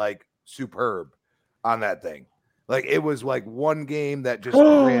ran like superb on that thing. Like it was like one game that just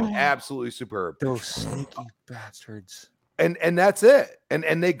ran absolutely superb. Those sneaky bastards. And that's it.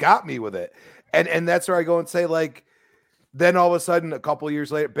 And they got me with it. And that's where I go and say, like, then all of a sudden, a couple of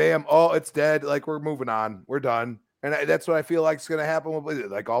years later, bam, oh, it's dead. Like, we're moving on. We're done. And that's what I feel like is going to happen with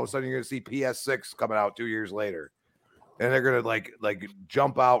it. Like, all of a sudden, you're going to see PS6 coming out 2 years later. And they're going to, like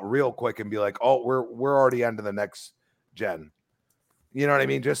jump out real quick and be like, oh, we're already on to the next gen. You know what I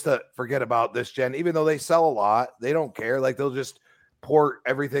mean? Just to forget about this gen. Even though they sell a lot, they don't care. Like, they'll just port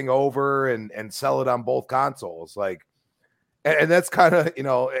everything over and sell it on both consoles. Like, and that's kind of,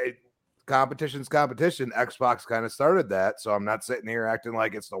 competition's competition. Xbox kind of started that. So I'm not sitting here acting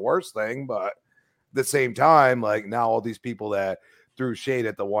like it's the worst thing, but at the same time, like now all these people that threw shade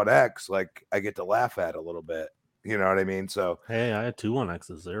at the 1X, like I get to laugh at a little bit. You know what I mean? So hey, I had 2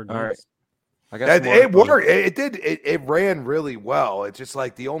 1Xs there. All right. I got it worked. It did. It ran really well. It's just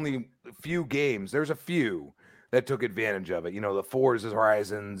like the only few games. There's a few that took advantage of it. The Forza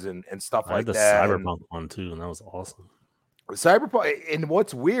Horizons and stuff like that. I had the Cyberpunk one too, and that was awesome. Cyberpunk, and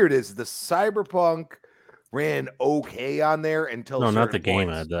what's weird is the Cyberpunk ran okay on there until not the game.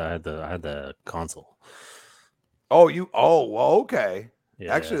 Points. I had the console. Oh, well, okay.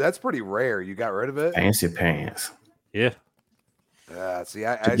 Yeah, Actually, that's pretty rare. You got rid of it. Fancy pants. Yeah. See,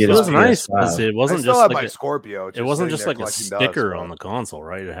 it was nice. It wasn't just like my Scorpio. It wasn't just like a sticker on the console,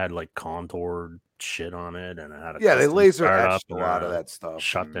 right? It had like contoured shit on it, and it had they laser etched a lot of that stuff.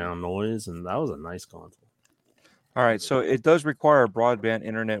 Shutdown noise, and that was a nice console. All right, so it does require broadband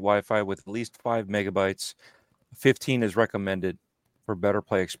internet Wi-Fi with at least 5 megabytes. 15 is recommended for better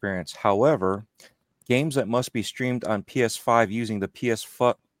play experience. However, games that must be streamed on PS5 using the PS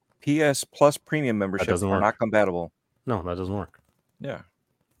Plus Premium membership are not compatible. No, that doesn't work. Yeah.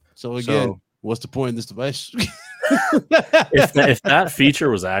 So again, what's the point of this device? if that feature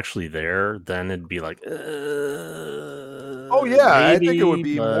was actually there, then it'd be like, oh yeah, maybe, I think it would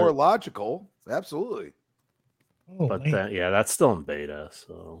be more logical. Absolutely. But that's still in beta.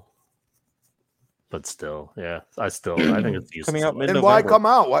 So, but still, yeah, I think it's useless. Coming out mid-November. And why come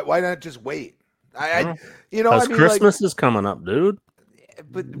out? Why not just wait? Because Christmas is coming up, dude.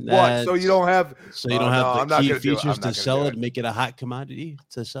 But what? So you don't have the key features to sell it, make it a hot commodity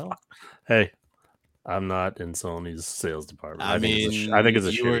to sell. Hey, I'm not in Sony's sales department. I think it's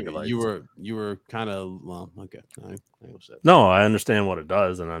a shitty device. You were kind of okay. No, I understand what it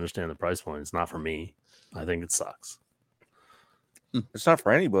does, and I understand the price point. It's not for me. I think it sucks. It's not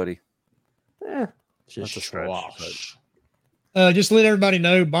for anybody. Just a stretch. Just to let everybody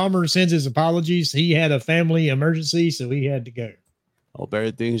know, Bomber sends his apologies. He had a family emergency, so he had to go. Hope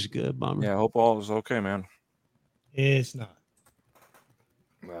everything's good, Bomber. Yeah, I hope all is okay, man. It's not.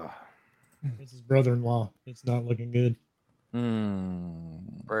 It's his brother-in-law. It's not looking good.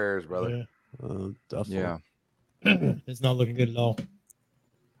 Prayers, brother. Yeah. It's not looking good at all.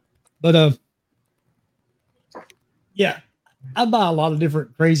 But yeah, I buy a lot of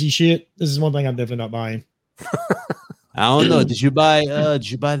different crazy shit. This is one thing I'm definitely not buying. I don't know. Did you buy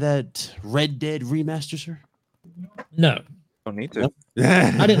that Red Dead remaster, sir? No. Don't need to.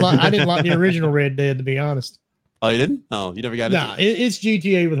 I didn't like the original Red Dead, to be honest. Oh, you didn't? Oh, you never got it? No, it's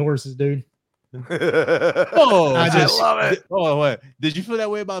GTA with horses, dude. Oh, I love it. Oh, wait. Did you feel that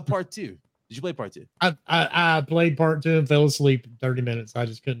way about part 2? Did you play part 2? I played part 2 and fell asleep in 30 minutes. I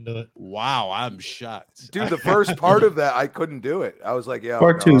just couldn't do it. Wow, I'm shocked. Dude, the first part of that, I couldn't do it. I was like, yeah.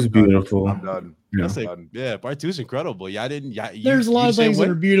 Part 2 is beautiful. I'm done. Yeah, part 2 is incredible. Yeah, I didn't. Yeah, there's a lot of things that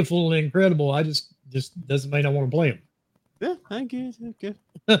are beautiful and incredible. I just doesn't mean I want to play them. Yeah, I get it.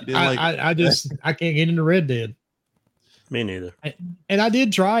 I can't get into Red Dead. Me neither. And I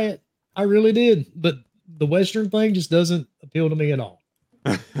did try it. I really did. But the Western thing just doesn't appeal to me at all.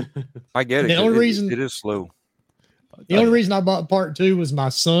 I get it. The only reason it is slow. The only reason I bought part 2 was my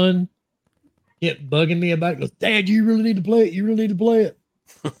son kept bugging me about it. Goes, Dad, you really need to play it. You really need to play it.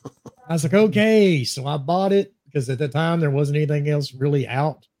 I was like, okay. So I bought it because at the time there wasn't anything else really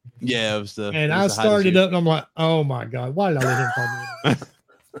out. Yeah, it was the. And I started up and I'm like, oh my God, why did I let him call me?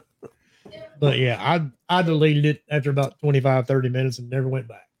 But yeah, I deleted it after about 25, 30 minutes and never went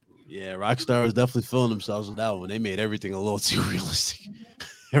back. Yeah, Rockstar was definitely feeling themselves with that one. They made everything a little too realistic.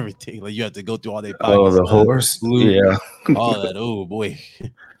 Everything like you have to go through all their pockets. Oh, the horse. Yeah. All that. Oh boy,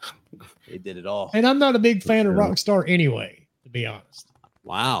 they did it all. And I'm not a big fan of Rockstar anyway, to be honest.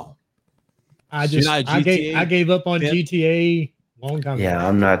 Wow. I gave up on GTA a long time ago. Yeah,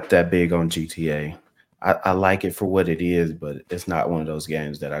 I'm not that big on GTA. I like it for what it is, but it's not one of those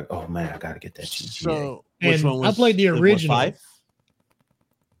games that I gotta get that GTA. So which one was, I played the original. 5?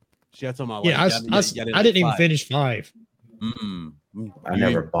 Talking about, yeah, I didn't even finish 5. I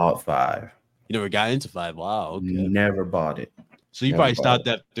never bought 5. You never got into 5. Wow. Okay. Never bought it. So you probably stopped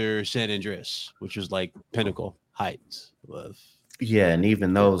after San Andreas, which was like Pinnacle Heights. Yeah, and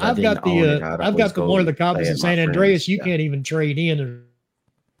even those I've got one of the copies of San Andreas. You can't even trade in or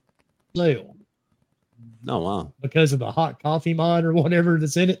sale. Oh wow! Because of the hot coffee mod or whatever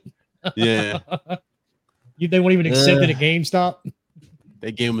that's in it. Yeah. They won't even accept it at GameStop.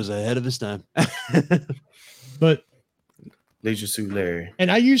 That game was ahead of its time. But Leisure Suit Larry.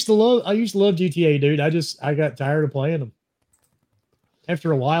 And I used to love GTA, dude. I got tired of playing them.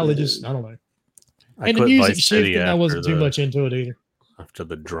 After a while, I don't know. And the music shifted, and I wasn't too much into it either. After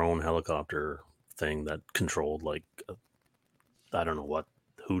the drone helicopter thing that controlled, I don't know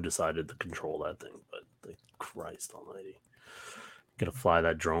who decided to control that thing, but Christ almighty. Gonna fly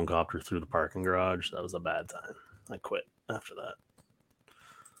that drone copter through the parking garage. That was a bad time. I quit after that.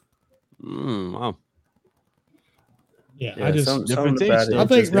 Wow. Yeah, I think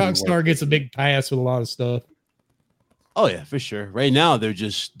Rockstar gets a big pass with a lot of stuff. Oh yeah, for sure. Right now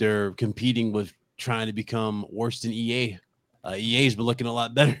they're competing with trying to become worse than EA. EA's been looking a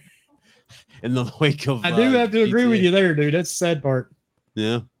lot better in the wake of. I do have to agree with you there, dude. That's the sad part.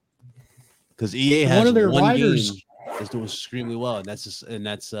 Yeah, because EA has one of their writers is doing extremely well, and that's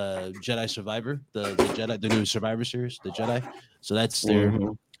Jedi Survivor, the new Survivor series, the Jedi. So that's their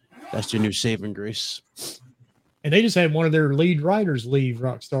new saving grace. And they just had one of their lead writers leave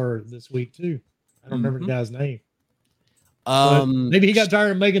Rockstar this week too. I don't remember the guy's name. Maybe he got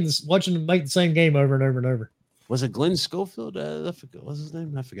tired of watching them make the same game over and over and over. Was it Glenn Schofield? I forgot. What's his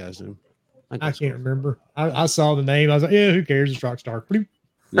name? I forgot his name. I can't remember. I saw the name. I was like, yeah, who cares? It's Rockstar.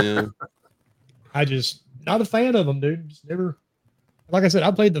 Yeah. I just not a fan of them, dude. Just never. Like I said,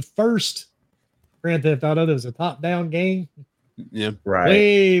 I played the first Grand Theft Auto. That was a top-down game. Yeah, right.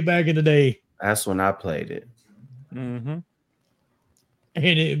 Way back in the day. That's when I played it. Mm-hmm. And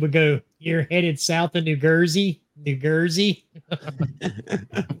it would go, "You're headed south of New Jersey."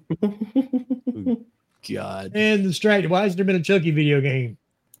 God. And distracted. Why has there been a Chucky video game?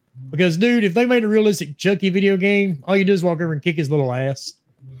 Because, dude, if they made a realistic Chucky video game, all you do is walk over and kick his little ass.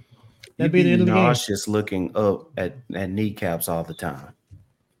 That'd be the end of the game. Nauseous looking up at kneecaps all the time.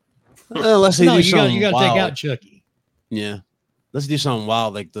 Let's say you got to take out Chucky. Yeah. Let's do something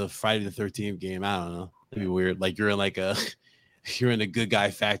wild like the Friday the 13th game. I don't know. It'd be weird. Like you're in a good guy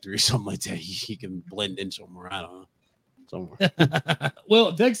factory or something like that. He can blend in somewhere. I don't know. Somewhere.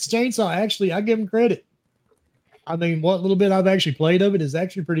 Well, Texas Chainsaw, actually, I give him credit. I mean, what little bit I've actually played of it is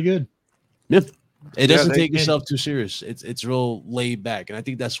actually pretty good. Yeah. It doesn't take itself too serious. It's real laid back. And I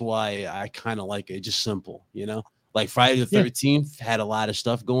think that's why I kind of like it. It's just simple, you know? Like Friday the 13th had a lot of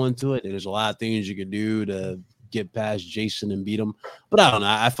stuff going to it. And there's a lot of things you can do to get past Jason and beat him. But I don't know.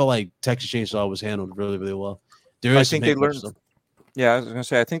 I felt like Texas Chainsaw was handled really, really well. I think they learned. Yeah, I was going to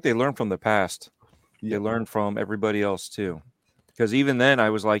say, I think they learned from the past. They learned from everybody else too. Because even then I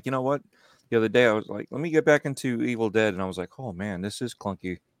was like, you know what? The other day I was like, let me get back into Evil Dead. And I was like, oh man, this is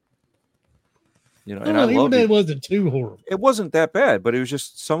clunky. You know, and Evil Dead wasn't too horrible. It wasn't that bad, but it was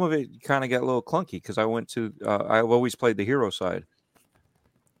just some of it kind of got a little clunky because I went to I've always played the hero side.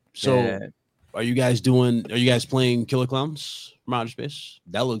 So are you guys playing Killer Clowns from Outer Space?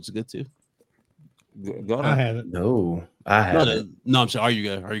 That looks good too. I haven't. No, I haven't. No, I'm saying, are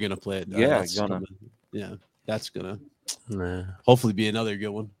you gonna play it? Yeah, that's gonna hopefully be another good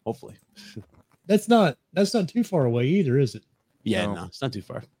one. Hopefully. That's not too far away either, is it? Yeah, no, it's not too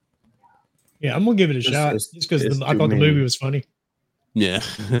far. Yeah, I'm gonna give it a shot just because I thought the movie was funny. Yeah,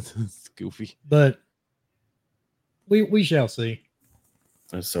 it's goofy. But we shall see.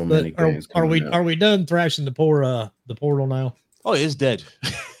 There's so many games. Are we done thrashing the portal now? Oh, it's dead.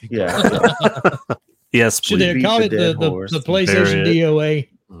 Yeah. Yes. Should they have called it the PlayStation DOA?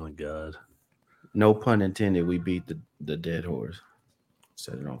 Oh my God. No pun intended. We beat the dead horse.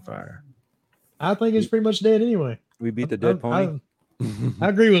 Set it on fire. I think it's pretty much dead anyway. We beat the dead pony. I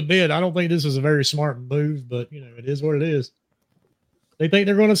agree with Ben. I don't think this is a very smart move, but it is what it is. They think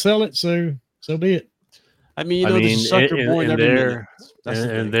they're going to sell it, so be it. I mean, the sucker born every minute.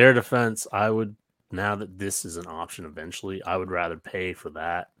 In their defense, I would, now that this is an option eventually, I would rather pay for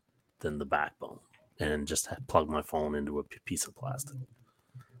that than the backbone, and just plug my phone into a piece of plastic.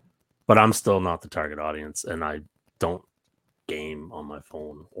 But I'm still not the target audience, and I don't game on my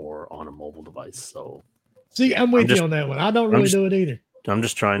phone or on a mobile device. So See, I'm with you on that one. I don't really do it either. I'm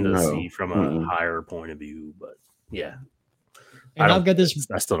just trying to see from a Mm-mm. higher point of view. But yeah, And I've got this.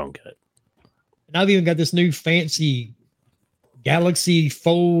 I still don't get it. And I've even got this new fancy Galaxy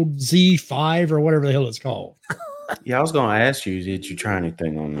Fold Z5 or whatever the hell it's called. Yeah, I was gonna ask you, did you try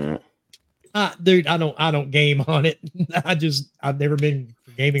anything on that? Dude, I don't game on it. I've never been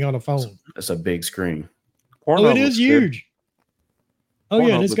gaming on a phone. It's a big screen. Oh, it is huge. Oh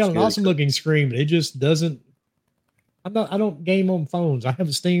yeah, and Pornhub it's got looks an good. awesome looking screen, but it just doesn't. I don't game on phones. I have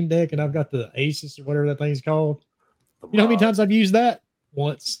a Steam Deck and I've got the Asus or whatever that thing's called. You know how many times I've used that?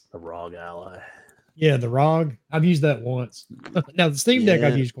 Once. The ROG Ally. Yeah, the ROG. I've used that once. Now the Steam Deck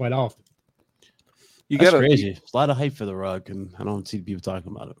I've Yeah. used quite often. You That's got crazy. There's a lot of hype for the rug, and I don't see people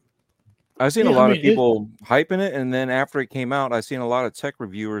talking about it. I've seen Yeah, a lot I of mean, people hyping it, and then after it came out, I've seen a lot of tech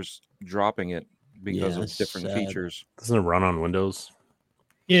reviewers dropping it because Yeah, of that's different sad. features. Doesn't it run on Windows?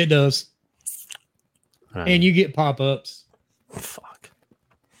 Yeah, it does. And you get pop-ups fuck.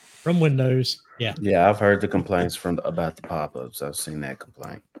 from Windows. Yeah. Yeah, I've heard the complaints about the pop-ups. I've seen that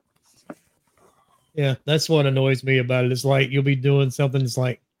complaint. Yeah, that's what annoys me about it. It's like you'll be doing something that's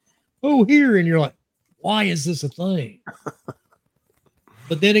like, oh, here, and you're like, why is this a thing?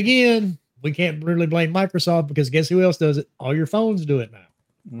 But then again, we can't really blame Microsoft because guess who else does it? All your phones do it now.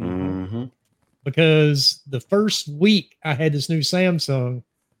 Mm-hmm. Because the first week I had this new Samsung,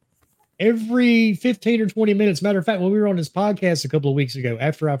 every 15 or 20 minutes, matter of fact, when we were on this podcast a couple of weeks ago,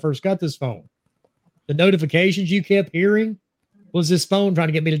 after I first got this phone, the notifications you kept hearing was this phone trying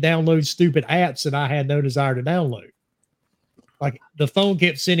to get me to download stupid apps that I had no desire to download. Like the phone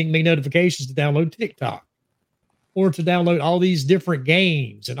kept sending me notifications to download TikTok or to download all these different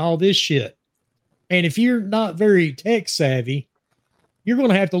games and all this shit. And if you're not very tech savvy, you're going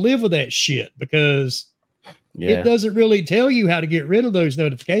to have to live with that shit because Yeah. it doesn't really tell you how to get rid of those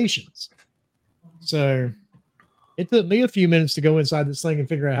notifications. So it took me a few minutes to go inside this thing and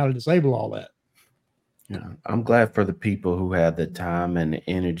figure out how to disable all that. Yeah, I'm glad for the people who have the time and the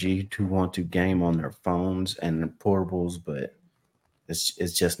energy to want to game on their phones and their portables, but it's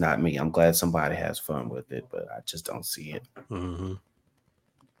just not me. I'm glad somebody has fun with it, but I just don't see it. Mm-hmm.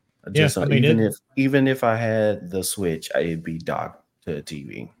 Even if I had the Switch, it'd be docked to a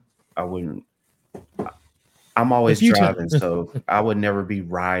TV. I wouldn't. I'm always If you driving, so I would never be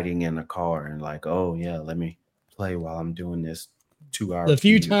riding in a car and like, oh yeah, let me play while I'm doing this 2 hours. The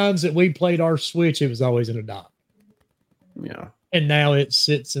few times that we played our Switch, it was always in a dock. Yeah. And now it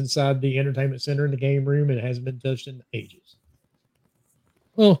sits inside the entertainment center in the game room and it hasn't been touched in ages.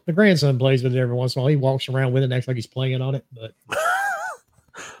 Well, the grandson plays with it every once in a while. He walks around with it and acts like he's playing on it, but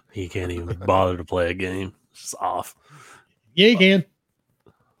He can't even bother to play a game. It's off. yeah, he can.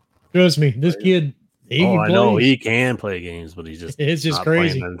 Trust me, this kid, he Oh, can I play. know he can play games, but he's just It's just not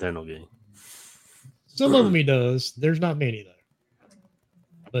crazy. playing a Nintendo game. Some of them he does. There's not many though.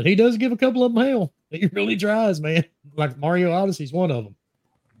 But he does give a couple of them hell. He really tries, man. Like Mario Odyssey's one of them.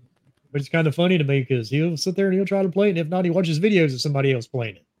 But it's kind of funny to me because he'll sit there and he'll try to play it. And if not, he watches videos of somebody else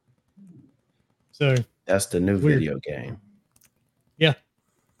playing it. So, That's the new Weird. video game. yeah.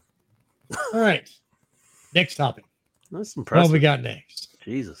 All right. Next topic. That's What impressive. have we got next?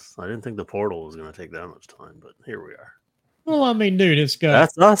 Jesus, I didn't think the portal was going to take that much time, but here we are. Well, I mean, dude, it's got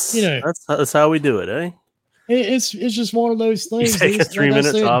That's us. you know. That's how we do it, eh? it's just one of those You things. take a It's like I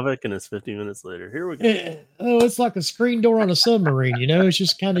 3-minute said, topic and it's 50 minutes later. Here we go. it's like a screen door on a submarine, you know, it's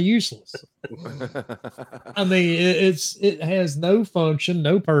just kind of useless. I mean, it has no function,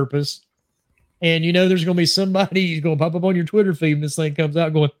 no purpose. And you know, there's going to be somebody who's going to pop up on your Twitter feed and this thing comes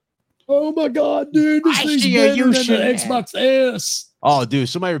out going, oh my God, dude, this I thing's see better you than the should have. Xbox S. Oh, dude,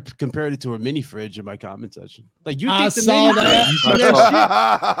 somebody compared it to a mini fridge in my comment section. Like, you I think the saw mini that. fridge- you saw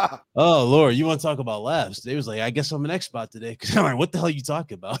that shit? Oh, Lord, you want to talk about laughs? They was like, I guess I'm an expert today. Because I'm like, what the hell are you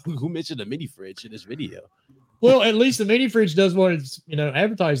talking about? Who mentioned a mini fridge in this video? Well, at least the mini fridge does what it's,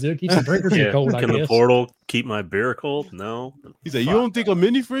 advertised to. It keeps the drinkers cold, I Can the guess. portal keep my beer cold? No. He's like, you don't think a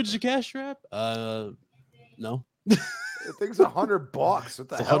mini fridge is a cash trap? No. It thing's $100. What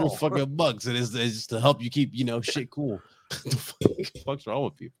the It's hell? $100 fucking bucks. It's to help you keep, shit cool. What the fuck's wrong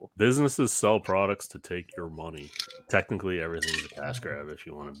with people? Businesses sell products to take your money. Technically, everything's a cash grab if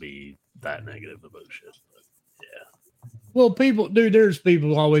you want to be that negative about shit. But yeah, Well, there's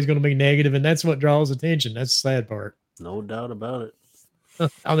people always going to be negative, and that's what draws attention. That's the sad part. no doubt about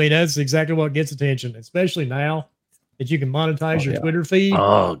it. I mean, that's exactly what gets attention, especially now that you can monetize your yeah. Twitter feed.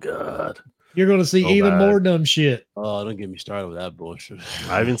 Oh God, You're going to see So even bad. more dumb shit. Oh, don't get me started with that bullshit.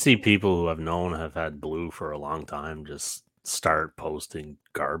 I even see people who have had blue for a long time just start posting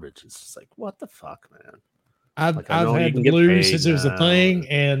garbage. It's just like, what the fuck, man? I've Like, I I've know you had the can get blue paid since it was a now, thing,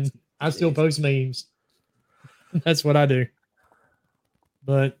 and- and I still Jesus. post memes. That's what I do.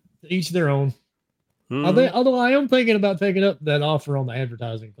 But to each their own. Hmm. Although I am thinking about taking up that offer on the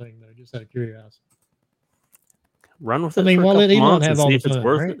advertising thing, though, just out of curiosity. Run with I it. mean, for a why let couple Elon months have and all see the if it's fun,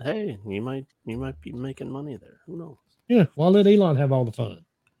 worth right? it. Hey, you might be making money there. Who knows? Yeah, why let Elon have all the fun?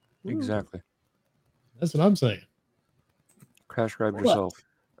 Exactly. That's what I'm saying. Crash grab What? yourself.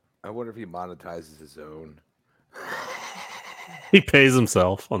 I wonder if he monetizes his own. He pays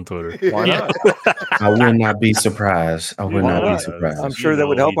himself on Twitter. Why Yeah. not? I would not be surprised. I would Why not be not? surprised. I'm sure that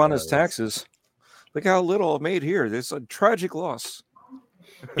would You know help he on his does. taxes. Look how little I made here. There's a tragic loss.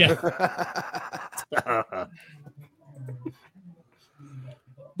 Yeah.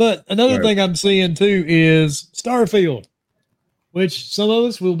 But another Right. thing I'm seeing too is Starfield, which some of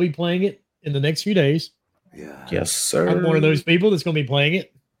us will be playing it in the next few days. Yeah. Yes, sir. I'm one of those people that's going to be playing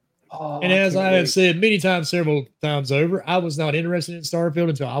it. Oh, And as can't I have wait. said many times, several times over, I was not interested in Starfield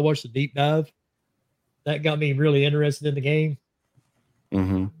until I watched the deep dive. That got me really interested in the game.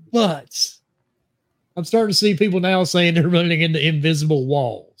 Mm-hmm. But I'm starting to see people now saying they're running into invisible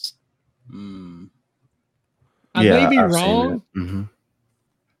walls. Mm. I may be I've seen wrong. it. Mm-hmm.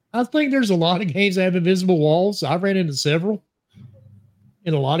 I think there's a lot of games that have invisible walls. I've ran into several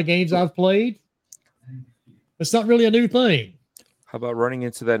in a lot of games I've played. It's not really a new thing. How about running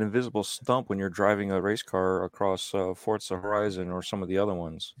into that invisible stump when you're driving a race car across Forza Horizon or some of the other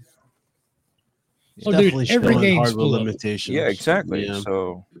ones? It's Oh, dude, definitely every showing game's hardware full of it. limitations. Yeah, exactly. Yeah.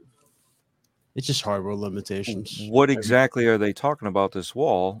 So, It's just hardware limitations. what exactly are they talking about? This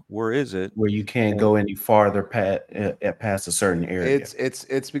wall? Where is it? Where you can't go any farther past a certain area.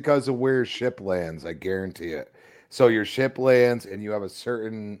 It's because of where your ship lands. I guarantee it. So your ship lands, and you have a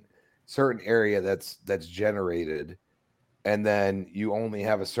certain area that's generated, and then you only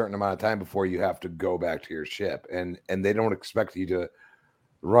have a certain amount of time before you have to go back to your ship, and they don't expect you to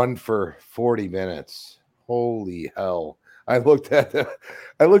run for 40 minutes. Holy hell! I looked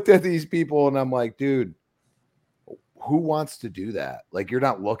at these people, and I'm like, dude, who wants to do that? Like, you're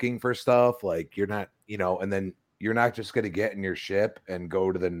not looking for stuff. Like, you're not, and then you're not just going to get in your ship and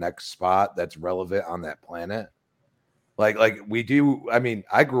go to the next spot that's relevant on that planet. Like we do. I mean,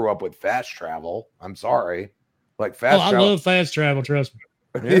 I grew up with fast travel. I'm sorry. Like fast I travel. love fast travel, trust me.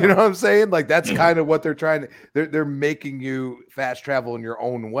 You know what I'm saying? Like, that's kind of what they're trying to, they're making you fast travel in your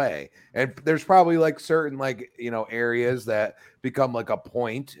own way. And there's probably like certain, like, areas that become like a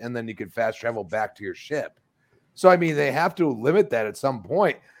point, and then you can fast travel back to your ship. So, I mean, they have to limit that at some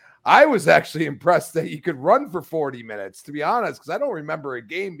point. I was actually impressed that you could run for 40 minutes, to be honest, because I don't remember a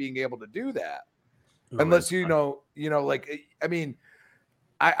game being able to do that. No, Unless it's- like, I mean,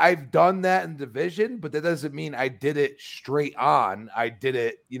 I've done that in Division, but that doesn't mean I did it straight on. I did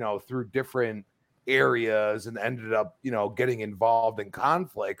it, through different areas, and ended up, getting involved in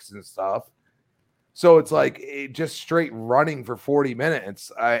conflicts and stuff. So it's like just straight running for 40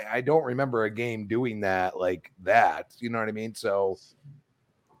 minutes. I don't remember a game doing that like that. You know what I mean? So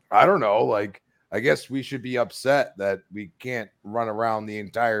I don't know. Like, I guess we should be upset that we can't run around the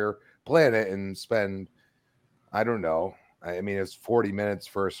entire planet and spend, I don't know. I mean, it's 40 minutes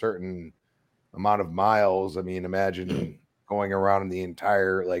for a certain amount of miles. I mean, imagine going around the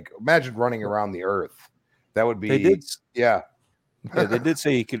entire, like, imagine running around the Earth. That would be, They did. yeah. Yeah, they did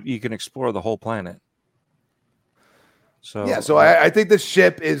say you can explore the whole planet. So Yeah, so I think the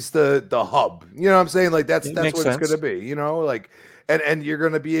ship is the hub. You know what I'm saying? Like, that's It what makes it's sense. going to be. Like, and you're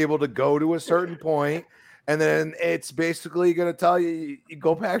going to be able to go to a certain point, and then it's basically going to tell you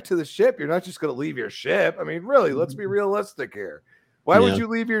go back to the ship. You're not just going to leave your ship. I mean, really, let's be realistic here. Why would Yeah. you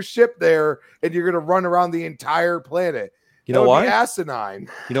leave your ship there and you're going to run around the entire planet? you That know would why? be asinine.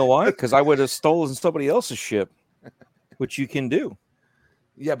 You know why? Because I would have stolen somebody else's ship, which you can do.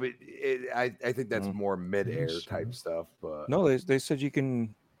 Yeah, but I think that's Mm. more mid-air type stuff. But No, they said you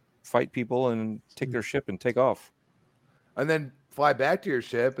can fight people and take their ship and take off. and then fly back to your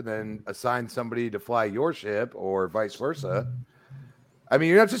ship and then assign somebody to fly your ship, or vice versa. I mean,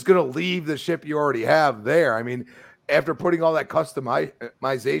 you're not just going to leave the ship you already have there. I mean, after putting all that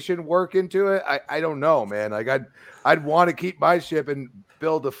customization work into it, I don't know, man. Like, I'd want to keep my ship and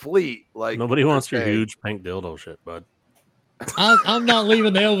build a fleet. Like, Nobody wants your per se. huge pink dildo shit, bud. I'm not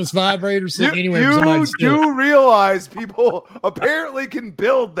leaving the Elvis vibrator sitting anywhere. For somebody You to steal it. do realize people apparently can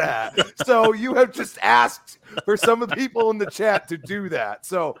build that. So you have just asked for some of the people in the chat to do that.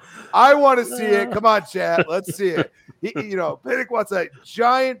 So I want to see it. Come on, chat. Let's see it. Pinnock wants a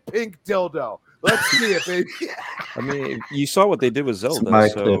giant pink dildo. Let's see it, baby. I mean, you saw what they did with Zelda, Somebody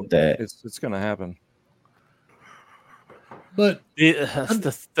so clip that. it's going to happen. But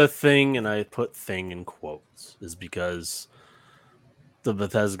The thing, and I put "thing" in quotes, is because the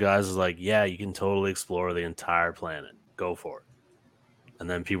Bethesda guys is like, yeah, you can totally explore the entire planet. Go for it. And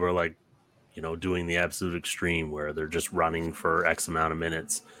then people are like, doing the absolute extreme where they're just running for X amount of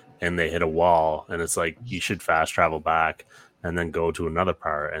minutes and they hit a wall, and it's like you should fast travel back and then go to another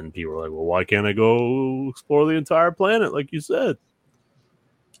part. And people are like, well, why can't I go explore the entire planet like you said?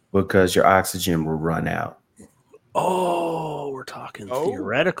 Because your oxygen will run out. Oh, we're talking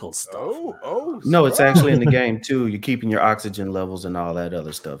theoretical stuff. No, it's actually in the game too. You're keeping your oxygen levels and all that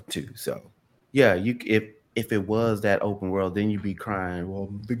other stuff too. So, yeah, if it was that open world, then you'd be crying, well,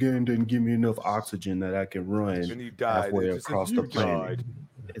 the game didn't give me enough oxygen that I can run And you died. halfway It just says across you the planet. died.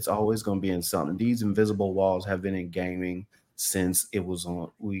 It's always going to be in something. These invisible walls have been in gaming since it was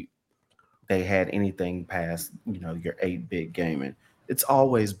on. They had anything past your 8-bit gaming. It's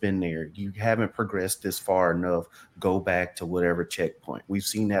always been there. You haven't progressed this far enough. Go back to whatever checkpoint. We've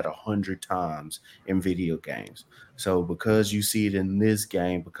seen that 100 times in video games. So because you see it in this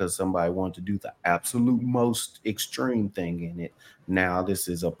game, because somebody wanted to do the absolute most extreme thing in it, now this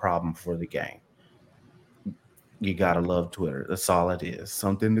is a problem for the game. You gotta love Twitter. That's all it is.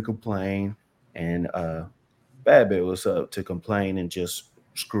 Something to complain, and Bad Bit was up to complain and just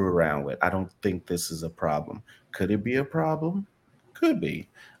screw around with. I don't think this is a problem. Could it be a problem? Could be,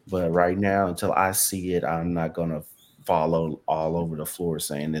 but right now, until I see it, I'm not gonna follow all over the floor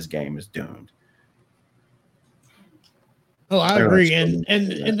saying this game is doomed. Oh, I agree. And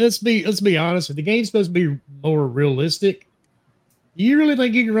let's be honest. If the game's supposed to be more realistic, do you really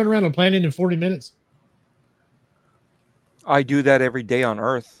think you can run around a planet in 40 minutes? I do that every day on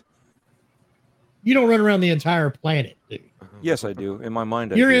Earth. You don't run around the entire planet, dude. Yes, I do. In my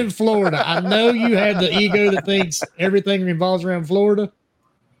mind, You're in Florida. I know you have the ego that thinks everything revolves around Florida.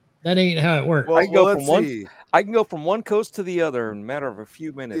 That ain't how it works. Well, I can go let's from one. see. I can go from one coast to the other in a matter of a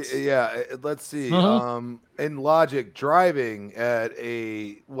few minutes. Yeah, let's see. Uh-huh. In logic, driving at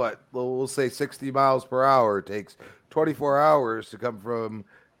we'll say 60 miles per hour takes 24 hours to come from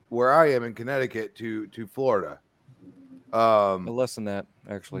where I am in Connecticut to Florida. Less than that,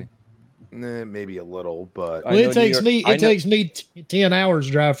 actually. Maybe a little, but Well, it takes me 10 hours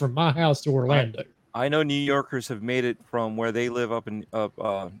drive from my house to Orlando. I know New Yorkers have made it from where they live up in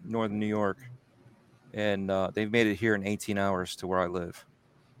northern New York, and they've made it here in 18 hours to where I live.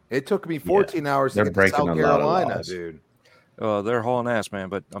 It took me 14 hours to get to South Carolina, dude. They're hauling ass, man.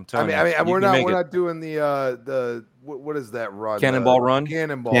 But I'm telling you, I mean, we're not doing the what is that run? Cannonball Run.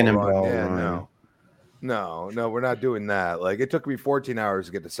 Cannonball Run. No, we're not doing that. Like, it took me 14 hours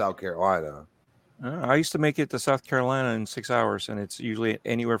to get to South Carolina. I used to make it to South Carolina in 6 hours, and it's usually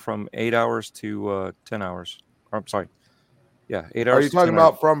anywhere from 8 hours to 10 hours. I'm sorry. Yeah, 8 hours. Are you talking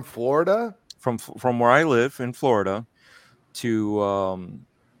about from Florida? From where I live in Florida to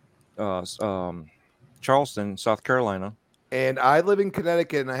Charleston, South Carolina. And I live in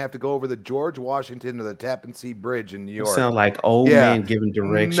Connecticut, and I have to go over the George Washington to the Tappan Zee Bridge in New York. You sound like old men giving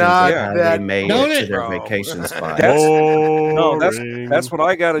directions on how they made it to their vacation spot. That's what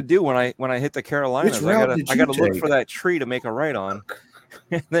I got to do when I hit the Carolinas. I got to look for that tree to make a right on,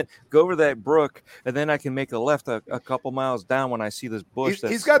 and then go over that brook, and then I can make a left a couple miles down when I see this bush.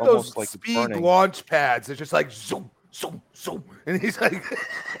 He's got those like speed launch pads. It's just like zoom, zoom, zoom, and he's like.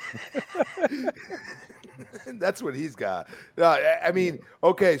 That's what he's got. I mean,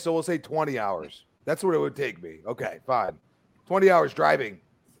 okay, so we'll say 20 hours. That's what it would take me. Okay, fine. 20 hours driving.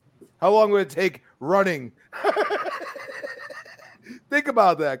 How long would it take running? Think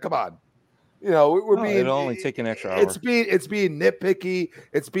about that. Come on. We're being. It'll only take an extra hour. It's being nitpicky.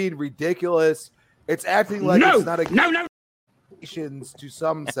 It's being ridiculous. It's acting like it's not to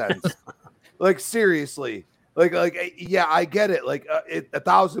some sense. Like, seriously. Like, yeah, I get it. Like,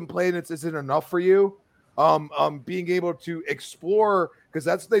 1,000 planets isn't enough for you. Being able to explore, because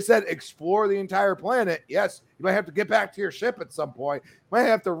that's what they said, explore the entire planet. Yes, you might have to get back to your ship at some point. You might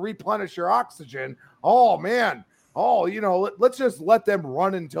have to replenish your oxygen. Oh, man. Oh, let's just let them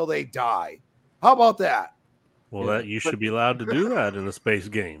run until they die. How about that? Well, you should be allowed to do that in a space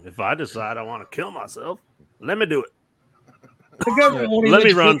game. If I decide I want to kill myself, let me do it. Let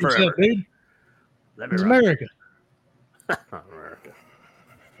me run forever. It's America. Not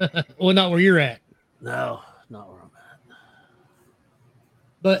America. Well, not where you're at. No, not where I'm at.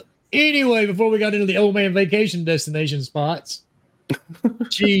 But anyway, before we got into the old man vacation destination spots,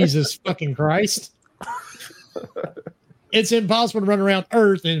 Jesus fucking Christ. It's impossible to run around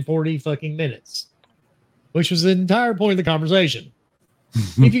Earth in 40 fucking minutes, which was the entire point of the conversation.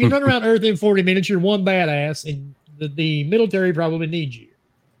 If you can run around Earth in 40 minutes, you're one badass, and the military probably needs you.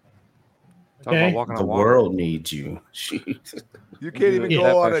 Talk about Okay? walking The on water. world needs you. Jeez. You can't even Yeah.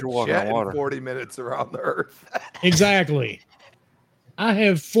 go on You're a walking jet on water. in 40 minutes around the Earth. Exactly. I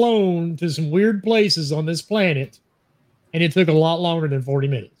have flown to some weird places on this planet, and it took a lot longer than 40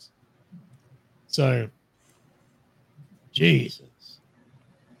 minutes. So, Jesus.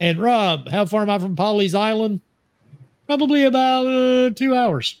 And Rob, how far am I from Polly's Island? Probably about 2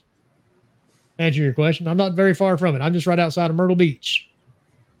 hours. Answer your question. I'm not very far from it. I'm just right outside of Myrtle Beach.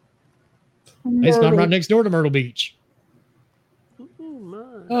 Basically, I'm right next door to Myrtle Beach.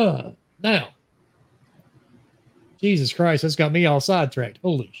 Now, Jesus Christ, that's got me all sidetracked.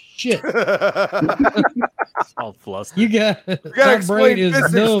 Holy shit. All flustered. You got You gotta my explain brain is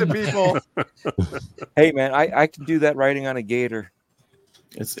physics dumb. to people. Hey man, I can do that riding on a gator.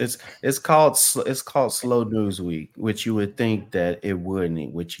 It's called Slow News Week, which you would think that it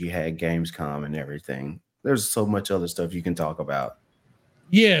wouldn't, which you had Gamescom and everything. There's so much other stuff you can talk about.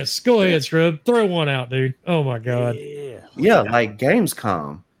 Yes, go ahead, Scrub. Throw one out, dude. Oh my God. Yeah, like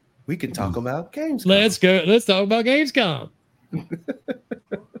Gamescom. We can talk about Gamescom. Let's go. Let's talk about Gamescom.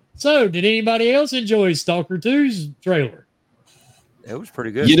 So, did anybody else enjoy Stalker 2's trailer? It was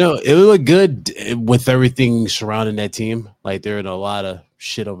pretty good. You know, it looked good with everything surrounding that team. Like they're in a lot of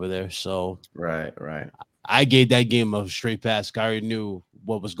shit over there. So Right. I gave that game a straight pass. I already knew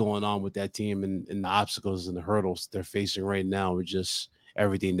what was going on with that team and the obstacles and the hurdles they're facing right now with just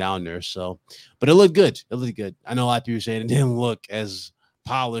everything down there. So, but it looked good. It looked good. I know a lot of people saying it didn't look as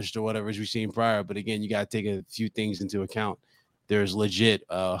polished or whatever as we've seen prior, but again, you got to take a few things into account. There's legit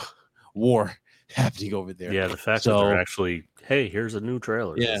war happening over there. Yeah, the fact that they're actually, hey, here's a new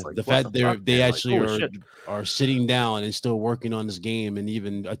trailer. Yeah, It's like, the what fact the fuck, they man? Like, actually holy shit. are sitting down and still working on this game and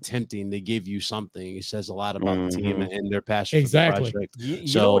even attempting to give you something. It says a lot about the team and their passion Exactly. for the project.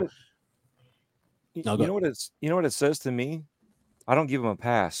 You know what No, go ahead. you know what it says to me? I don't give them a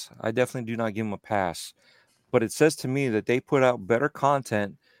pass. I definitely do not give them a pass. But it says to me that they put out better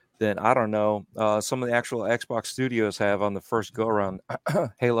content than, I don't know, some of the actual Xbox studios have on the first go around.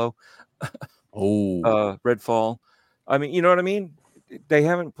 Halo, Redfall. I mean, you know what I mean? They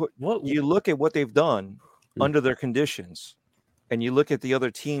haven't put. What You look at what they've done under their conditions, and you look at the other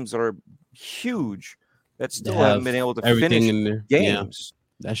teams that are huge that still haven't been able to everything finish in there. games.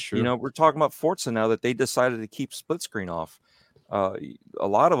 Yeah, that's true. You know, we're talking about Forza now that they decided to keep split screen off. A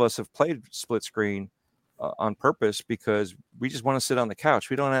lot of us have played split screen on purpose because we just want to sit on the couch.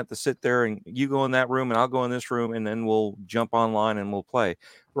 We don't have to sit there and you go in that room and I'll go in this room and then we'll jump online and we'll play.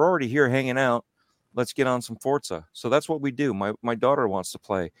 We're already here hanging out. Let's get on some Forza. So that's what we do. My daughter wants to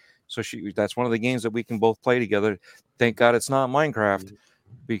play. So that's one of the games that we can both play together. Thank God it's not Minecraft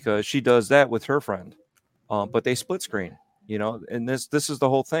because she does that with her friend. But they split screen, you know, and this is the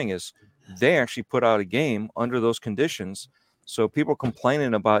whole thing is they actually put out a game under those conditions. So people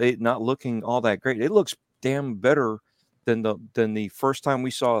complaining about it not looking all that great. It looks damn better than the first time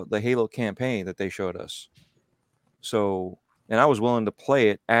we saw the Halo campaign that they showed us. So, and I was willing to play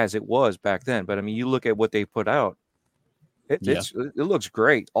it as it was back then. But I mean, you look at what they put out, it looks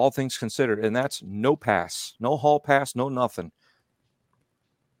great, all things considered, and that's no pass, no hall pass, no nothing.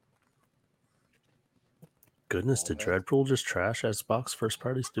 Goodness, did Dreadpool just trash Xbox first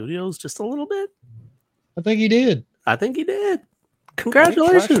party studios just a little bit? I think he did. I think he did.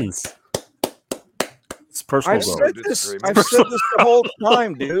 Congratulations. It's personal I've growth. said this the whole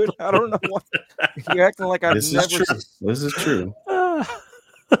time, dude. I don't know what you're acting like I've This never. is true. This is true.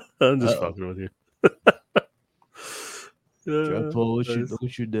 I'm just fucking with you. Dreadpool, look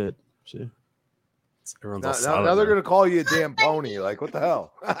what you did. See? Everyone's all Now silent they're now. gonna call you a damn pony. Like what the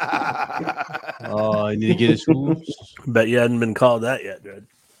hell? Oh, I need to get his hooves. Bet you hadn't been called that yet, dude.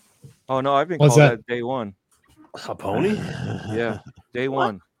 Oh no, I've been What's called that? that day one. A pony? Yeah, day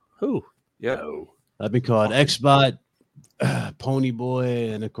one. Who? Yeah, No. I've been called Xbot, Pony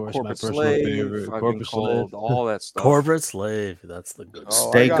Boy, and of course my corporate personal slave. favorite, I've been Corporate called Slave. all that stuff. Corporate slave. That's the good Oh, stuff.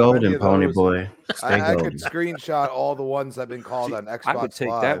 I Stay got golden, many of Pony those. Boy. Stay I golden. could screenshot all the ones I've been called on Xbox I would take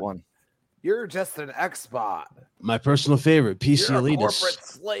Live. that one. You're just an Xbot. My personal favorite, PC You're a Elitist. corporate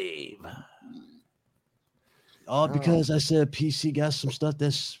slave. All because I said PC got some stuff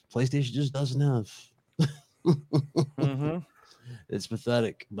that PlayStation just doesn't have. Mm-hmm. It's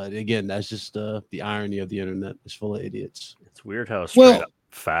pathetic, but again, that's just the irony of the internet. It's full of idiots. It's weird how straight Well- up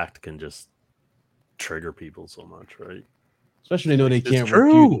fact can just trigger people so much, right? Especially when they know they It's can't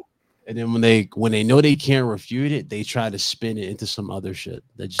true. refute it. And then when they know they can't refute it, they try to spin it into some other shit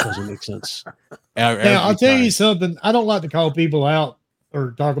that just doesn't make sense. Now, I'll tell you something. I don't like to call people out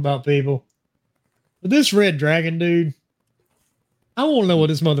or talk about people. But this Red Dragon dude, I want to know what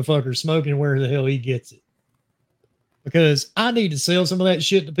this motherfucker's smoking, where the hell he gets it. Because I need to sell some of that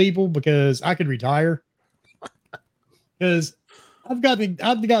shit to people because I could retire. Because I've got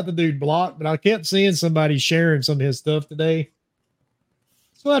the dude blocked, but I kept seeing somebody sharing some of his stuff today.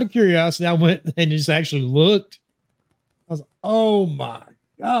 So out of curiosity, I went and just actually looked. I was like, oh my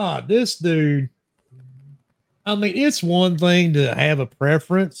God, this dude. I mean, it's one thing to have a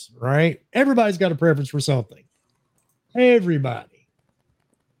preference, right? Everybody's got a preference for something. Everybody.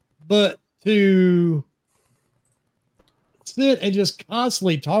 But to sit and just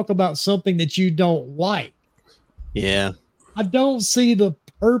constantly talk about something that you don't like. Yeah. I don't see the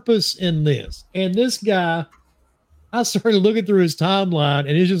purpose in this. And this guy, I started looking through his timeline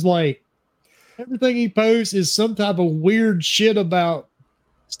and it's just like everything he posts is some type of weird shit about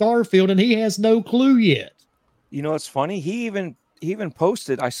Starfield and he has no clue yet. You know, it's funny. He even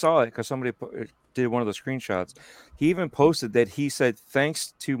posted. I saw it because somebody did one of the screenshots. He even posted that he said,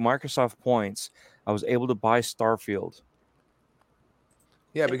 "Thanks to Microsoft points, I was able to buy Starfield."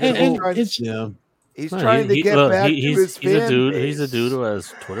 Yeah, because he's trying to get back to his fan base. He's a dude who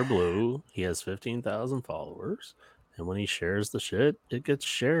has Twitter Blue. He has 15,000 followers. And when he shares the shit, it gets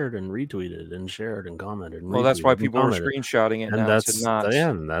shared and retweeted and shared and commented. And well, that's why retweeted and people are commented. screenshotting it And now to not.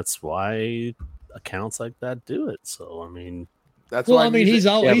 and that's why accounts like that do it. So I mean, that's well, why I mean, he's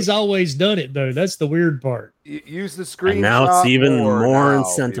always done it though. That's the weird part. Use the screenshot. And now it's even more now,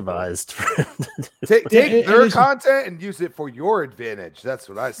 incentivized. Take their content and use it for your advantage. That's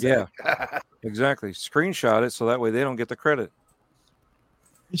what I say. Yeah, exactly. Screenshot it so that way they don't get the credit.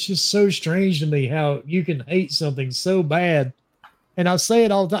 It's just so strange to me how you can hate something so bad. And I say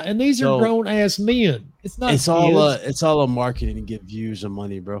it all the time. And these are grown ass men. It's not. It's all a marketing to get views and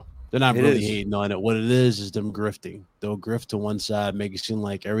money, bro. They're not really hating on it. What it is them grifting. They'll grift to one side, make it seem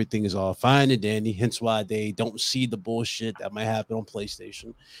like everything is all fine and dandy. Hence why they don't see the bullshit that might happen on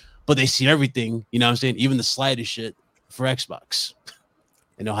PlayStation. But they see everything, you know what I'm saying? Even the slightest shit for Xbox.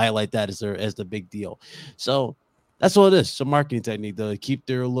 And they'll highlight that as the big deal. So that's all it is. It's a marketing technique to keep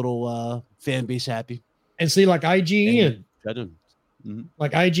their little fan base happy. And see, like IGN.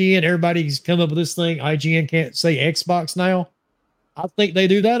 Like IGN, everybody's come up with this thing. IGN can't say Xbox now. I think they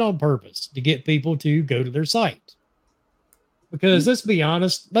do that on purpose to get people to go to their site. Because let's be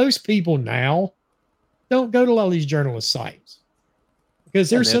honest, most people now don't go to a lot of these journalist sites. Because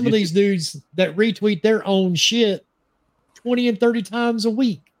there's some of these dudes that retweet their own shit 20 and 30 times a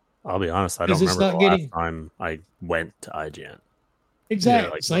week. I'll be honest, I don't remember the last time I went to IGN.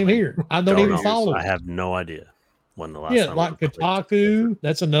 Exactly. Same here. I don't even follow. I have no idea when the last time. Yeah, like Kotaku.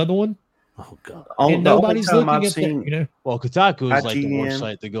 That's another one. Oh god! And nobody's looking at that, you know. Well, Kotaku is like the worst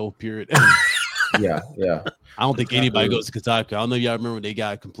site to go. Period. yeah. I don't think anybody goes to Kotaku. I don't know if y'all remember they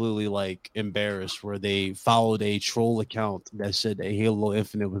got completely like embarrassed where they followed a troll account that said that Halo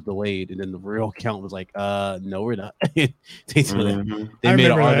Infinite was delayed, and then the real account was like, no, we're not. they made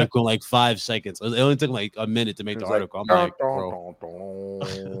an article in like 5 seconds. It only took like a minute to make the article. I'm like, bro,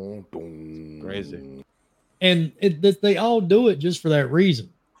 crazy. And they all do it just for that reason.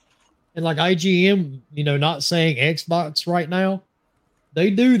 And like IGM, you know, not saying Xbox right now, they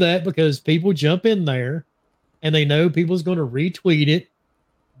do that because people jump in there and they know people's going to retweet it.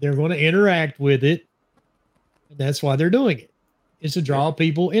 They're going to interact with it. And that's why they're doing it. It's to draw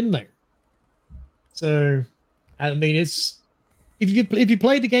people in there. So, I mean, it's if you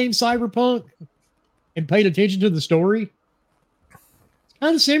played the game Cyberpunk and paid attention to the story, it's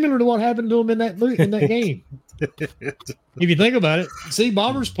kind of similar to what happened to them in that game. If you think about it, see,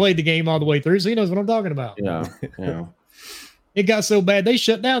 Bombers played the game all the way through, so he knows what I'm talking about. Yeah. It got so bad they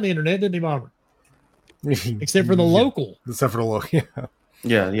shut down the internet, didn't they, Bomber? Except for the local. Except for the local,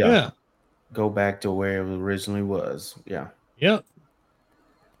 yeah. Go back to where it originally was. Yeah. Yep.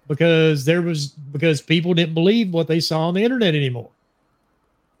 Because people didn't believe what they saw on the internet anymore.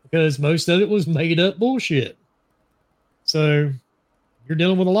 Because most of it was made up bullshit. So you're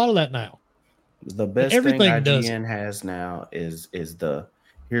dealing with a lot of that now. The best thing IGN has now is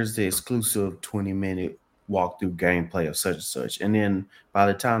here's the exclusive 20-minute walkthrough gameplay of such and such. And then by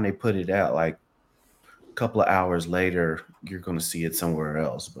the time they put it out, like a couple of hours later, you're going to see it somewhere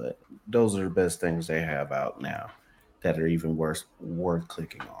else. But those are the best things they have out now that are even worth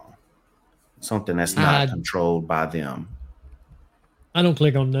clicking on. Something that's not controlled by them. I don't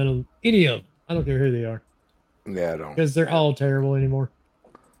click on any of them. I don't care who they are. Yeah, I don't. Because they're all terrible anymore.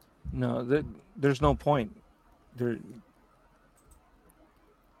 No, there's no point.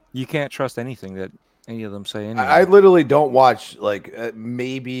 You can't trust anything that any of them say. Anyway. I literally don't watch like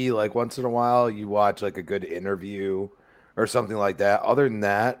maybe like once in a while you watch like a good interview or something like that. Other than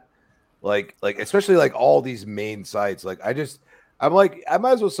that, like especially like all these main sites, like I'm like I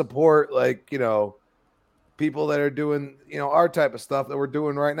might as well support like people that are doing our type of stuff that we're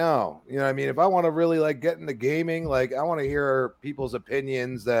doing right now. You know what I mean? If I want to really like get into gaming, like I want to hear people's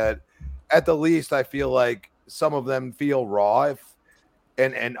opinions that at the least I feel like some of them feel raw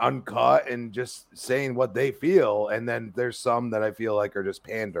and uncut and just saying what they feel, and then there's some that I feel like are just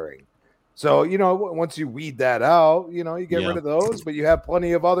pandering. So once you weed that out, you get rid of those, but you have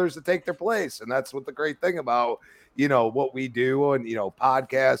plenty of others to take their place, and that's what the great thing about what we do and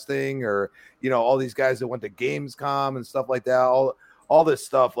podcasting or all these guys that went to Gamescom and stuff like that, all this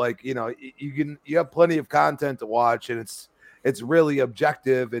stuff, like you have plenty of content to watch, and it's really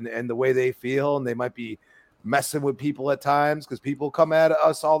objective and the way they feel, and they might be messing with people at times because people come at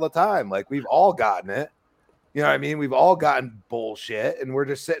us all the time. Like we've all gotten it. You know what I mean? We've all gotten bullshit, and we're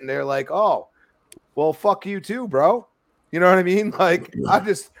just sitting there like, oh, well, fuck you too, bro. You know what I mean? Like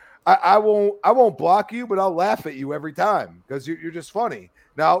I won't block you, but I'll laugh at you every time because you're just funny.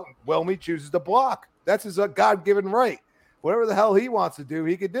 Now, Whelmy chooses to block. That's his God-given right. Whatever the hell he wants to do,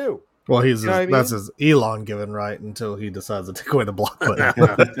 he could do. Well, that's his Elon given right until he decides to take away the block button.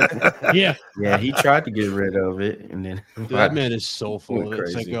 Yeah, he tried to get rid of it, and then Dude, that man is so full of it.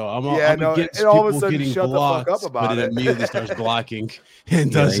 It's like, I'm against and all of a people sudden getting shut blocked, the fuck up about but it it. immediately starts blocking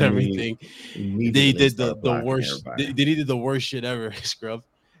and does everything. They did the worst. They did the worst shit ever, Scrub.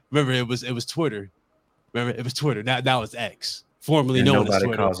 Remember, it was Twitter. Remember, it was Twitter. Now it's X. Formerly known as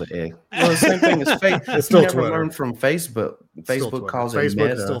Twitter. Nobody calls it X. Well, the same thing as Facebook. It's still never Twitter. learned from Facebook. Facebook calls it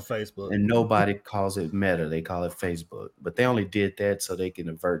Meta. Is still Facebook. And nobody calls it Meta. They call it Facebook. But they only did that so they can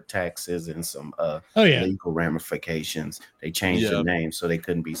avert taxes and some legal ramifications. They changed the name so they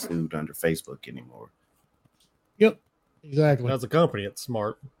couldn't be sued under Facebook anymore. Yep, exactly. As a company, it's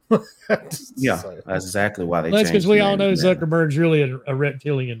smart. That's exactly why they. That's because we all know Meta. Zuckerberg's really a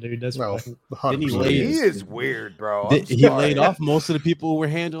reptilian dude. That's why. He is weird, bro. He laid off most of the people who were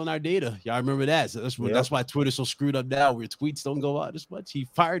handling our data. Y'all remember that? So that's why Twitter's so screwed up now, where tweets don't go out as much. He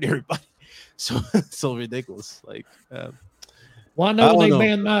fired everybody. So ridiculous. Like, well, I know when they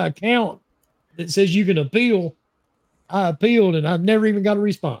banned my account that says you can appeal. I appealed, and I've never even got a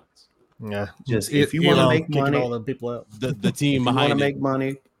response. Yeah, just if you want to make money, all them people out. The team behind want to make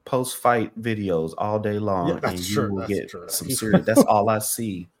money. Post fight videos all day long, and you will get some serious. That's all I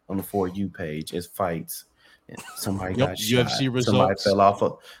see on the For You page is fights. And somebody got shot. UFC results.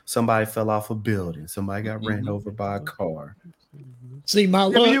 Somebody fell off a building. Somebody got ran over by a car. See, my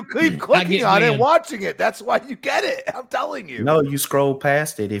luck. You keep clicking on it, watching it. That's why you get it. I'm telling you. No, you scroll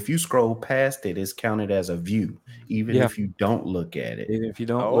past it. If you scroll past it, it's counted as a view, even if you don't look at it. Even if you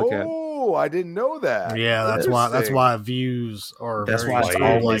don't look at it. Oh, I didn't know that. Yeah, that's why views are. That's why it's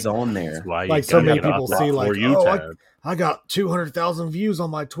always on there. Like so many people see, like, I got 200,000 views on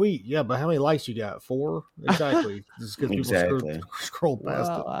my tweet. Yeah, but how many likes you got? 4? Exactly. Just because people scroll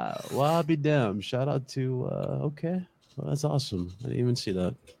past it. Well, I'll be damned. Shout out to okay. Well, that's awesome. I didn't even see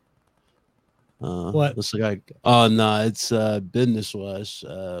that. What? Looks like it's business wise.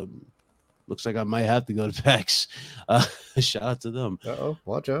 Looks like I might have to go to PAX. Shout out to them. Uh-oh,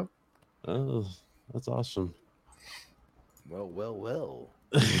 watch out. Oh, that's awesome. Well.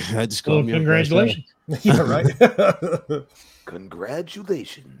 I just called me. Congratulations. Yeah, right.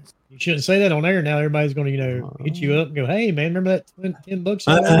 Congratulations. You shouldn't say that on air. Now everybody's going to, hit you up and go, "Hey, man, remember that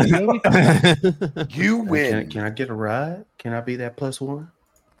 $10 you win. Can I get a ride? Can I be that +1?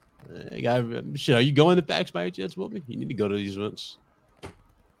 Shit, are you going to PAX by any chance, Wilby? You need to go to these events.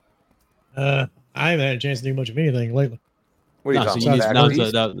 I haven't had a chance to do much of anything lately. What are you talking about?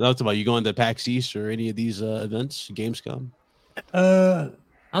 That's about you going to PAX East or any of these events, Gamescom?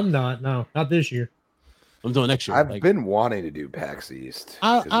 I'm not. No, not this year. I'm doing next year. I've been wanting to do PAX East.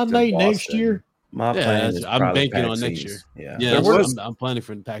 I may next year. My plan is I'm banking on next year. Yeah, I'm planning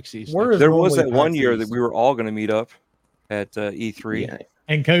for PAX East. There was that one year that we were all going to meet up at E3. Yeah.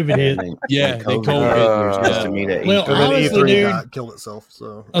 And COVID hit. COVID hit. Well, honestly, dude, killed itself.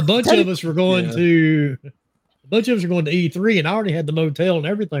 So a bunch of us were going to E3, and I already had the motel and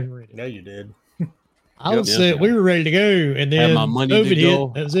everything ready. Yeah, you did. I was set. We were ready to go, and then had my money COVID to go.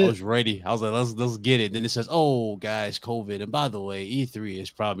 hit. That was it. I was ready. I was like, let's get it. Then it says, "Oh, guys, COVID." And by the way, E3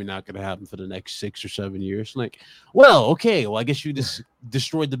 is probably not going to happen for the next 6 or 7 years. Like, well, okay. Well, I guess you just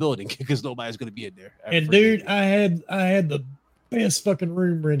destroyed the building because nobody's going to be in there. And dude, I had the best fucking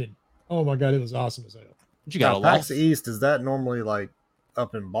room rented. Oh my god, it was awesome as hell. But you got a PAX East. Is that normally like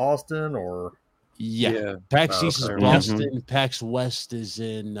up in Boston or? Yeah. PAX East is okay. Boston. PAX West is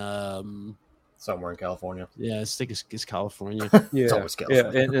in Somewhere in California. I think it's California. It's always Yeah,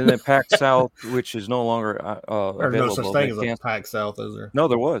 California. and then PAX South, which is no longer There's no available. such They thing as a can't- PAX South, is there? No,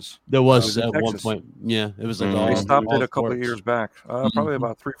 there was. There was in at one Texas. point. Yeah, it was like Mhm. all They stopped all it a couple of sports. years back. Probably Mhm.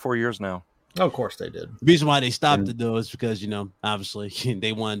 about 3-4 years now. Oh, of course they did. The reason why they stopped And- it though is because obviously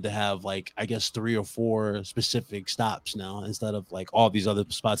they wanted to have like I guess 3 or 4 specific stops now instead of like all these other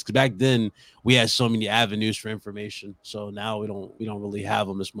spots. Because back then we had so many avenues for information, so now we don't really have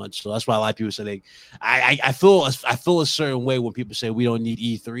them as much. So that's why a lot of people say I feel a certain way when people say we don't need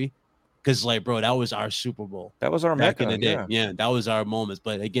E3 because like bro, that was our Super Bowl That was our back mecca. in the day. Yeah, that was our moments.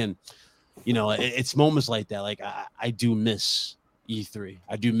 But again, it's moments like that. Like I do miss E3.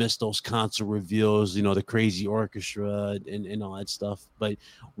 I do miss those concert reveals, the crazy orchestra and all that stuff. But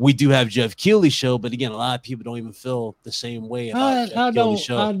we do have Jeff Keighley's show. But again, a lot of people don't even feel the same way about Jeff I Keighley's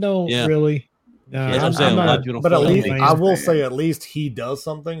show. don't Yeah. really. No, That's what I'm saying. A lot of people don't But at feel that least way. I will say, at least he does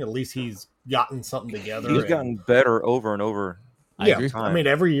something. At least he's gotten something together. He's and- gotten better over and over. I yeah, agree. I mean,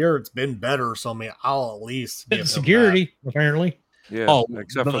 every year it's been better. So I mean, I'll at least give him security apparently. Yeah, Oh,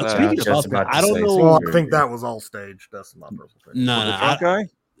 except but for that. speaking Just about about that, to I don't say know. Well, security. I think that was all staged. That's my personal opinion. No, For the no, front guy?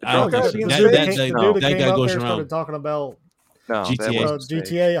 I don't Okay, think so. the The That, dude that, came- that, the no, dude that came guy out goes there around. started talking about No, GTA. that wasn't staged.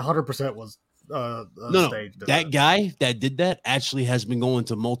 GTA. 100% was No, staged. that guy that did that actually has been going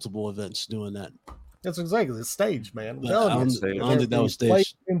to multiple events doing that. That's exactly it's staged, man. I'm But telling I you. don't- I don't think that was They play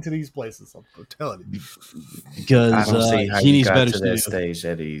staged. into these places. I'm telling you. Because I don't see how he you needs got better to that studio. stage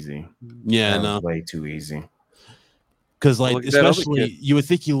that easy. Yeah, That no. was way too easy. Because, like, Look at that other especially kid. you would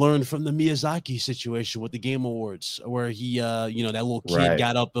think he learned from the Miyazaki situation with the Game Awards, where he, that little kid Right.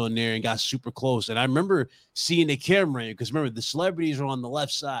 got up on there and got super close. And I remember seeing the camera because remember the celebrities are on the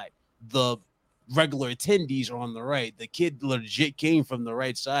left side, the regular attendees are on the right. The kid legit came from the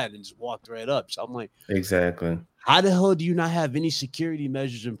right side and just walked right up. So I'm like, Exactly. how the hell do you not have any security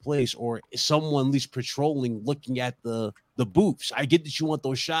measures in place or someone at least patrolling, looking at the booths? I get that you want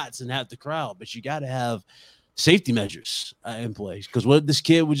those shots and have the crowd, but you got to have safety measures in place. Because what if this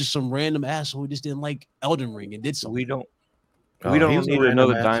kid was just some random asshole who just didn't like Elden Ring and did something? We don't Oh, we don't he was a need random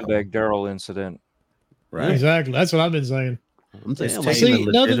another asshole. Dimebag Daryl incident. Right. Exactly. That's what I've been saying. I'm saying, It's like, taking See,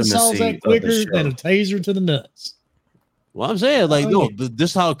 the nothing solves legitimacy that of quicker the than a show. taser to the nuts. well, I'm saying, like, Oh, no, yeah.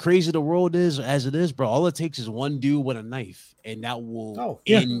 this how crazy the world is as it is, bro. All it takes is one dude with a knife, and that will Oh,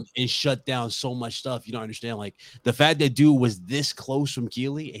 yeah. end and shut down so much stuff. You don't understand. Like the fact that dude was this close from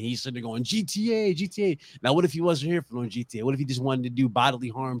Keeley, and he's sitting there going GTA, GTA. Now, what if he wasn't here for no GTA? What if he just wanted to do bodily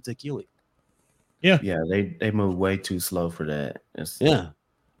harm to Keeley? Yeah, they move way too slow for that. Yeah.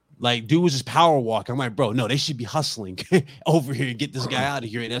 Like, dude was just power walking. I'm like, bro, no, they should be hustling over here and get this guy out of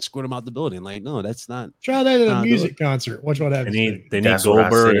here and escort him out the building. Like, no, that's not. Try that at Nah, a do music concert. Watch what They happens. need That's what I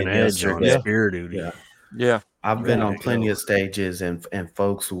Goldberg said and Edge on yesterday. Spear Duty. Yeah. Yeah, I've been Ready on to plenty go. of stages, and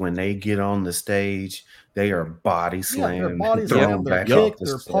folks, when they get on the stage, they are body Yeah, slammed, their bodies thrown slammed, they're back off kicked, the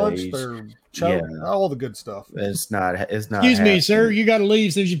they're punched, stage. they're choked, Yeah. all the good stuff. It's not. Excuse me, sir. happening. You got to leave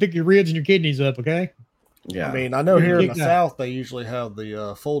as soon as you pick your ribs and your kidneys up. Okay. Yeah. I mean, I know here in the Kick that. South they usually have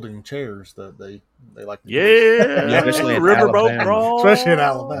the folding chairs that they like. To Yeah, Especially in Riverboat Alabama. Brawl. Especially in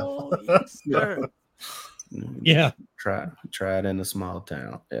Alabama. Yes, sir. Yeah. Try it in a small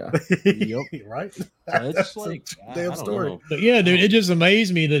town. Yeah. Right. It's like, I damn don't story. know. But yeah, dude, it just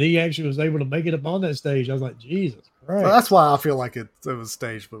amazed me that he actually was able to make it up on that stage. I was like, Jesus Christ. Well, that's why I feel like it was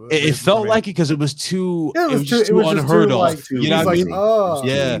staged. But It felt like it because it was too. Yeah, it was just too unheard of. too You know he's what I like, mean? oh,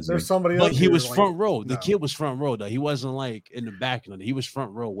 Yeah. there's somebody else. But he here, was like, front row. The no. kid was front row though. He wasn't like in the back. He was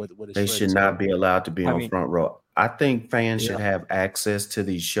front row with his They friends. should not be allowed to be I on mean- front row. I think fans should Yeah. have access to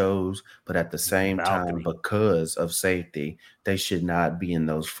these shows, but at the same Balcony. time, because of safety, they should not be in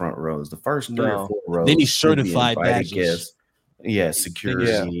those front rows. The first 3 No. or 4 rows. They need should be certified invited badges. guests. Yeah,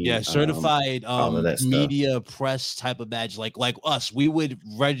 security. Yeah, certified all of that stuff. media press type of badge, like us. We would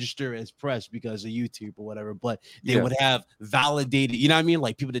register as press because of YouTube or whatever, but they Yeah. would have validated. You know what I mean?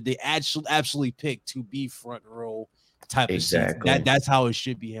 Like people that they absolutely pick to be front row type of Exactly. seats. That's how it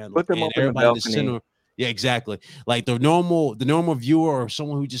should be handled. Put them And up in the everybody balcony. center. Yeah, exactly. Like the normal viewer or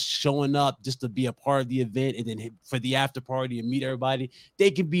someone who just showing up just to be a part of the event and then for the after party and meet everybody,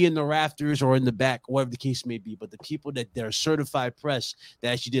 they can be in the rafters or in the back, whatever the case may be. But the people that they're certified press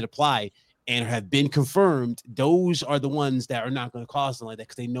that actually did apply and have been confirmed, those are the ones that are not going to cause them like that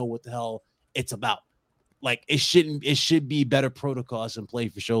because they know what the hell it's about. Like it should be better protocols in play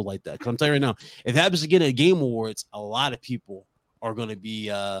for shows like that. Because I'm telling you right now, if it happens again at Game Awards, a lot of people are going to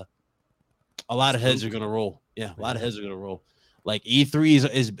be a lot of heads are gonna roll. Yeah, a lot of heads are gonna roll. Like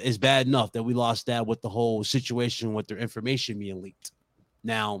E3 is bad enough that we lost that with the whole situation with their information being leaked.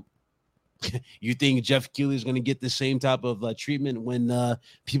 Now, You think Jeff Keighley is going to get the same type of treatment when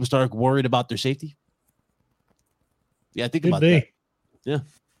people start worried about their safety? Yeah, think Could about be. that. Yeah.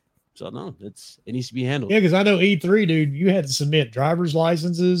 So no, it needs to be handled. Yeah, because I know E3, dude, you had to submit driver's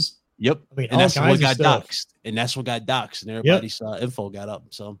licenses. Yep. I mean, And all that's what kinds of got stuff. doxxed. And that's what got doxxed. And everybody's info got up.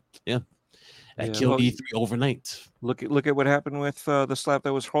 So yeah. That Yeah, killed well, E3 overnight. Look at what happened with the slap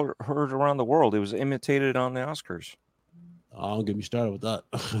that was heard around the world. It was imitated on the Oscars. Oh, don't get me started with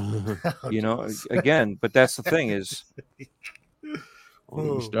that. You know, again, but that's the thing is Don't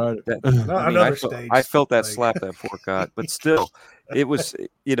get me started. that Another I mean, stage, I felt that like- slap that poor got, but still, it was,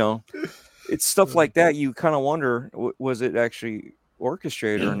 you know, it's stuff like that. You kind of wonder, was it actually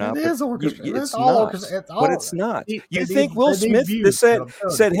orchestrated or not? It But is orchestrated. It's It's all not. orchestrated. It's But all- it's not. It- You it think needs- Will it needs Smith views, said, but I'm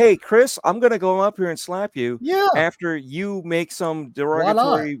telling said, you. "Hey, Chris, I'm going to go up here and slap you Yeah. after you make some not?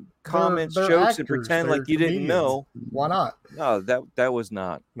 derogatory comments, They're jokes, and actors. pretend They're like you didn't comedians. know." Why not? No, that was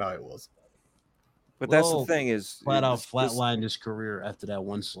not. No, it was. But that's Well, the thing is, Flat out this- flatlined his career after that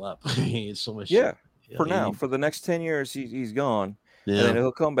one slap. He had so much Yeah, shit. for Yeah, now, for the next 10 years, he's gone, and Yeah. then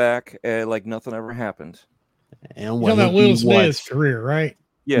he'll come back like nothing ever happened. And You're what, talking about he'll Will be what? Smith's career, right?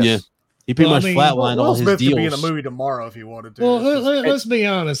 Yes. Yeah. He pretty Well, I much mean, flatlined all Will his Smith could deals. be in a movie tomorrow if he wanted to. Well, It's just- let's be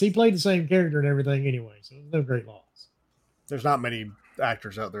honest. He played the same character and everything anyway, so no great loss. there's not many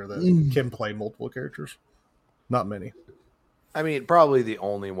actors out there that Mm. can play multiple characters. Not many. I mean, probably the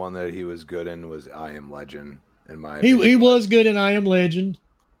only one that he was good in was I Am Legend. In my He opinion. was good in I Am Legend,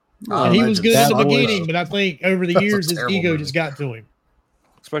 Oh, and he was good in the That was- beginning, but I think over the That's a years his terrible ego movie. just got to him.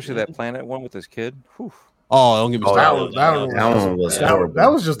 Especially that planet one with his kid. Whew. Oh, don't get me Oh, started. that one was that, horrible. that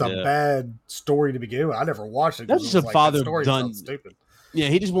was just a Yeah. bad story to begin with. I never watched it. 'cause That's it just was a like, father that story done- sounds stupid. Yeah,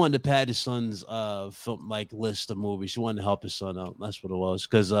 he just wanted to pad his son's film list of movies. He wanted to help his son out. That's what it was.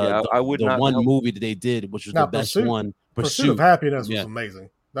 Because Yeah, I would the not one help- movie that they did, which was Now, the best Pursuit- one, Pursuit of Happiness was Yeah. amazing.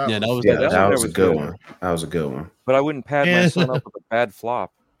 Yeah, that was Yeah, the that best that one was a was good good. one. That was a good one. But I wouldn't pad my And- son up with a bad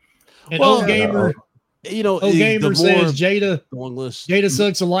flop. And Well, old gamer, You know, old gamer says Jada long list.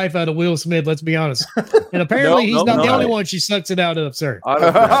 sucks the life out of Will Smith. Let's be honest. And apparently he's No, not the no. only one she sucks it out of, sir.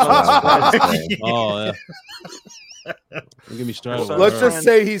 I don't think so. Oh yeah. Don't get me started. Well, with Let's her. just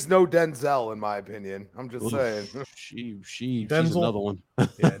say he's no Denzel, in my opinion. I'm just Oof. saying. She's Denzel. another one.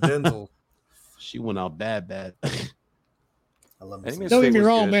 Yeah, Denzel. She went out bad. I love Any him. mistake Don't get me was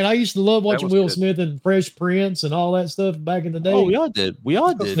wrong, good. man. I used to love watching was Will good. Smith and Fresh Prince and all that stuff back in the day. Oh, we all did. We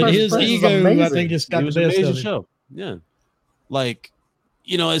all did. but Fresh his Prince is ego, I amazing. think, just got It the was an best amazing of him. show. Yeah. Like,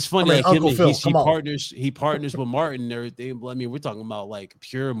 you know, it's funny. I mean, like Uncle him, Phil, he come on. partners with Martin and everything. But I mean, we're talking about like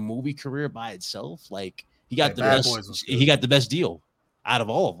pure movie career by itself. Like he got Hey, the Bad best. Boys was good. He got the best deal out of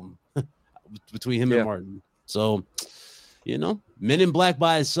all of them between him Yeah. and Martin. So, you know, Men in Black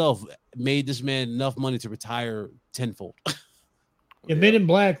by itself made this man enough money to retire tenfold. Yeah, Men in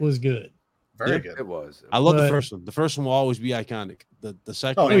Black was good. Very Yeah. good. It was. I love the But- first one. The first one will always be iconic. The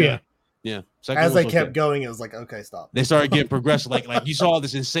second Oh, one, yeah. yeah. Second As one they was kept okay. going, it was like, okay, stop. They started getting progressive. Like you saw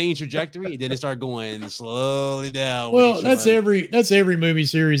this insane trajectory, then it started going slowly down. Well, that's every movie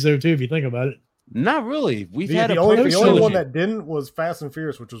series though, too, if you think about it. Not really. We've The, had the a only, perfect the only one trilogy. that didn't was Fast and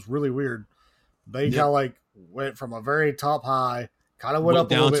Furious, which was really weird. They Yeah. kind of like went from a very top high, kind of went Went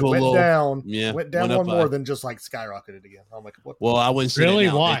up a little down bit, to a went low. down, Yeah, went down went one up more, high. then just like skyrocketed again. I'm like, what? Well, I wouldn't say Really?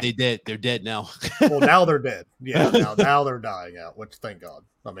 that now. Why? They dead. They're dead now. Well, now they're dead. Yeah, now they're dying out. Which thank God.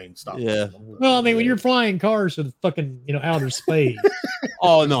 I mean, stop. Yeah. Well, I mean, when you're flying cars to the fucking, outer space,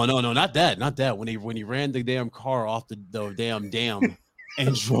 Oh no, not that, not that. When he ran the damn car off the damn dam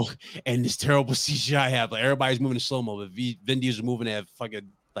and drove, and this terrible CGI happened. Like, everybody's moving in slow mo, but Vin Diesel moving at fucking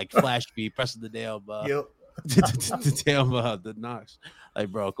like flash speed, pressing the damn Yep. the knocks. Like,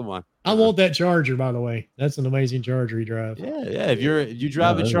 bro, come on. I want that Charger, by the way. That's an amazing Charger he drives. Yeah. If you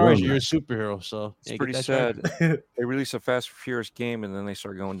drive Yeah, a that's Charger, real you're a superhero. So It's yeah, get pretty that sad. Charger. They release a Fast and Furious game and then they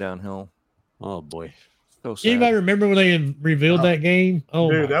start going downhill. Oh boy. So sad. Anybody remember when they revealed that game?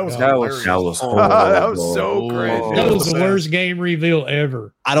 Oh, Dude, my that was God. That was- That was Oh, horrible. that was so Oh, crazy. That was the sad. worst game reveal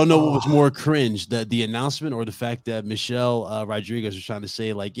ever. I don't know what was more cringe, the announcement or the fact that Michelle Rodriguez was trying to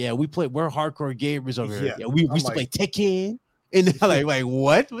say, like, yeah, we're hardcore gamers over here. Yeah, Yeah, we I'm used to like- play Tekken. And they're like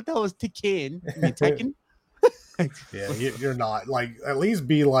what? What the hell is Tekken? You mean Tekken? Yeah, you're not like at least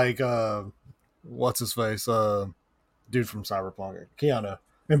be like what's his face dude from Cyberpunk, Keanu,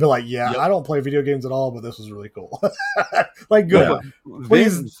 and be like, yeah, Yep. I don't play video games at all, but this was really cool. Like, good.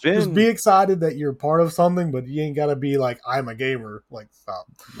 Please just be excited that you're part of something, but you ain't gotta be like, I'm a gamer. Like, stop.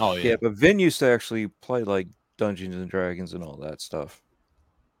 Oh Yeah, but Vin used to actually play like Dungeons and Dragons and all that stuff,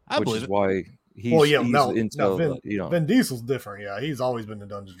 I which believe is it. why he's, Well, yeah, he's no, into no, Vin, you know. Vin Diesel's different. Yeah, he's always been in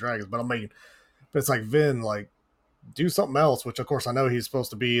Dungeons and Dragons, but I mean, but it's like Vin, like do something else. Which of course I know he's supposed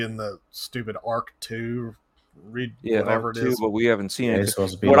to be in the stupid Arc 2. Read whatever Arc it 2, is. but we haven't seen Yeah, it. it's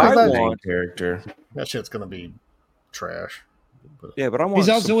supposed to be What like I the main want- character. That shit's gonna be trash. Yeah, but I want. He's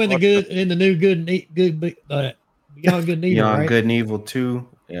also in the new Beyond Good and Evil, Beyond right? Good and Evil 2.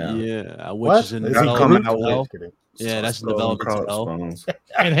 Yeah. Yeah, which What? is in Is he That'll development. come out Groot? with- Just kidding. Yeah, that's in Skull and development. as well. Crossbones.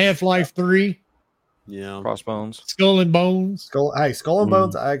 And Half-Life 3, Yeah. Crossbones. Skull and Bones. Skull and Mm.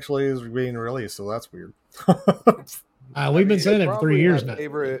 Bones actually is being released, so that's weird. We've been saying it for 3 years now.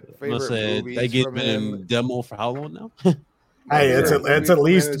 Favorite I must say, movies that game's from been him. in demo for how long now? Hey, it's at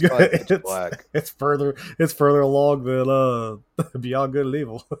least It's like Pitch it's, Black. it's further along than Beyond Good and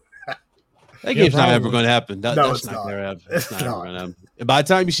Evil. That game's not ever probably. going to happen. No, That's it's not not. going to happen. It's It's not not. ever going to happen. And by the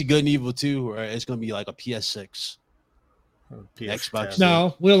time you see Good and Evil 2, it's going to be like a PS6. Xbox.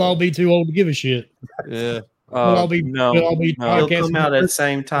 No, we'll all be too old to give a shit. Yeah. We'll all be no, we'll all be no. He'll come out at the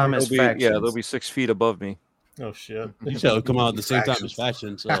same time as They'll be, Factions. yeah, they'll be 6 feet above me. Oh shit! You said it'll come out at the same time as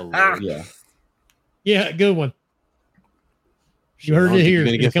Factions. Faction. So, Yeah. Yeah, good one. You heard it here. You're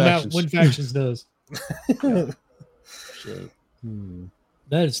gonna It'll get come Factions. out when Factions does. shit.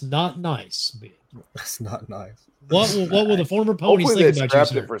 That is not nice. That's not nice. What will the former ponies Hopefully think they about you,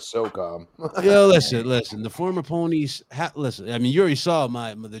 scrapped it sir? for SOCOM. Yo, listen. The former ponies. Listen, I mean, you already saw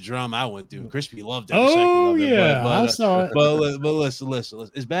the drama I went through. Crispy loved it. Oh yeah, I saw it. But listen.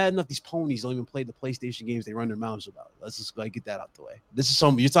 It's bad enough these ponies don't even play the PlayStation games they run their mouths about. Let's just go get that out the way. This is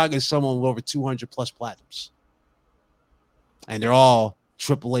you're talking to someone with over 200 plus platinums, and they're all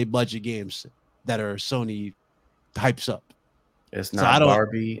AAA budget games that are Sony hypes up. It's So not I don't-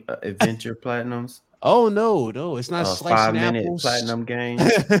 Barbie Adventure Platinums. Oh no, it's not slicing 5-minute apples. platinum game.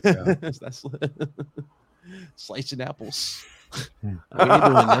 That's slicing apples. We ain't doing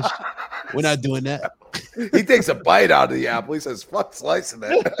that. We're not doing that. He takes a bite out of the apple. He says, "Fuck slicing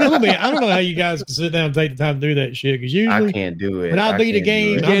that." I don't know how you guys can sit down and take the time to do that shit. Because I usually, can't do it. when I beat a can't do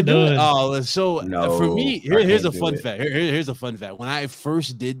game, it. I'm Can't do it. done. Oh, so No, for me, I here's a can't do fun it. fact. Here's a fun fact. When I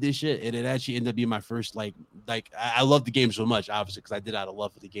first did this shit, and it actually ended up being my first I love the game so much, obviously, because I did out of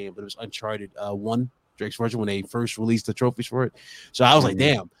love for the game. But it was Uncharted 1, Drake's version, when they first released the trophies for it. So I was like,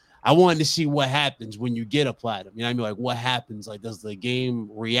 damn. I wanted to see what happens when you get a platinum. You know what I mean? Like, what happens? Like, does the game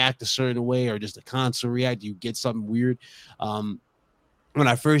react a certain way, or does the console react? Do you get something weird? When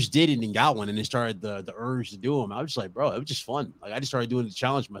I first did it and got one, and it started the urge to do them, I was just like, bro, it was just fun. Like, I just started doing it to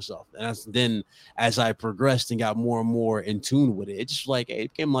challenge myself. And then as I progressed and got more and more in tune with it, it just it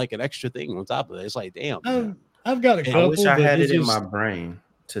became like an extra thing on top of it. It's like, damn. I've got a couple. I wish I but had it's it in just- my brain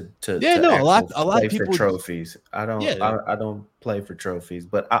to Yeah, no, a lot play of people for trophies. I don't Yeah. I don't play for trophies,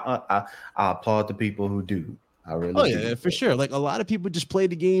 but I applaud the people who do. I really Oh do. yeah, for sure. Like, a lot of people just play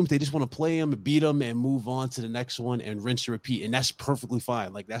the games. They just want to play them, beat them, and move on to the next one and rinse and repeat. And that's perfectly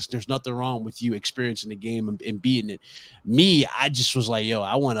fine. Like, there's nothing wrong with you experiencing the game and beating it. Me, I just was like, yo,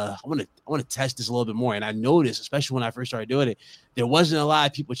 I want to test this a little bit more. And I noticed, especially when I first started doing it, there wasn't a lot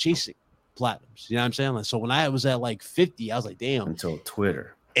of people chasing platinums. You know what I'm saying? Like, so when I was at like 50, I was like, damn. Until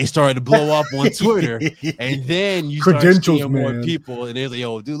Twitter. It started to blow up on Twitter, and then you start Credentials, seeing more man. people, and they're like,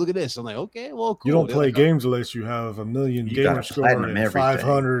 "Yo, dude, look at this." I'm like, "Okay, well, cool." You don't They're play like, games unless you have a million You gamer gotta score platinum and everything.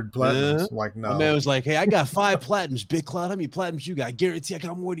 500 platinums. Yeah. Like, no. My man was like, "Hey, I got 5 platinums, Big Cloud. How many platinums you got? I guarantee I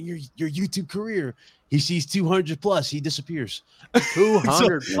got more than your YouTube career." He sees 200 plus, he disappears.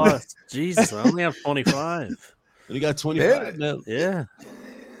 200 plus. Jesus, I only have 25. And he got 25. Man. Yeah.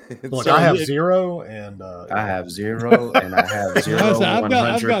 Look, So, I have yeah. 0, and I have 0, and I have 0, I've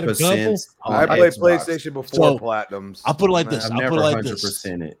got a 100%. I on play Xbox. PlayStation before So, platinums. I'll put it like this. I've I'll never put it like this.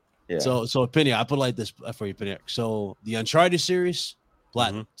 100% it. Yeah. So Penny, I put it like this for you, Penny. So the Uncharted series,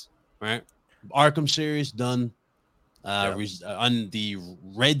 platinum, right? Arkham series, done. On the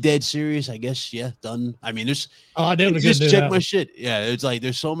Red Dead series, I guess, yeah, done. I mean, there's I definitely just couldn't do check that my one. shit. Yeah, it's like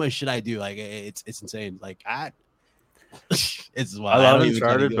there's so much shit I do. Like, it's insane. Like, it's wild. I love don't even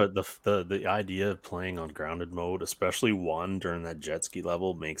kinda Uncharted, get- but the idea of playing on grounded mode, especially one during that jet ski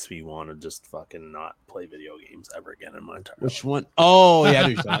level, makes me want to just fucking not play video games ever again in my entire life. which one? Oh yeah, I know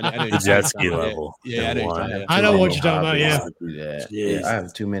you're talking. I know The you're jet talking ski about. level. Yeah, I know you're One. talking about. I know what you're talking about, yeah. To do that. Jesus. Yeah, I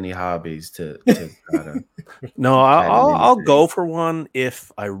have too many hobbies to try to. No, I I'll didn't go agree. for one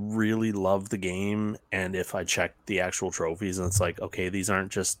if I really love the game and if I check the actual trophies and it's like, okay, these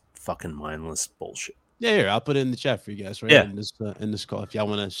aren't just fucking mindless bullshit. Yeah, here, I'll put it in the chat for you guys, right? Yeah. In this call, if y'all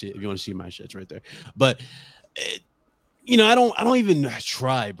want to see, if you want to see my shits right there. But I don't even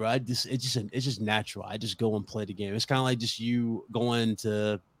try, bro. It's just natural. I just go and play the game. It's kind of like just you going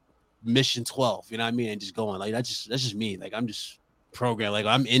to mission 12. You know what I mean? And just going like that's just me. Like, I'm just programmed. Like,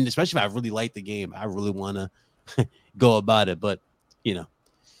 I'm in, especially if I really like the game. I really want to go about it. But a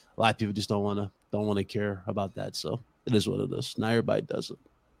lot of people just don't want to don't want to care about that. So it is what it is. Not everybody does it.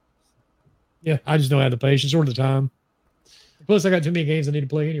 Yeah, I just don't have the patience or the time. Plus, I got too many games I need to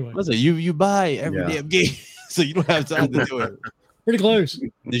play anyway. Listen, you buy every damn game, so you don't have time to do it. Pretty close.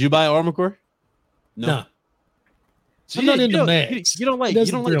 Did you buy Armored Core? No. So I'm not into mechs. You don't like It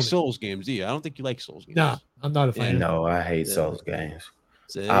doesn't thrill me. Souls games, do you? I don't think you like Souls games. Nah, I'm not a fan. No, I hate Souls games.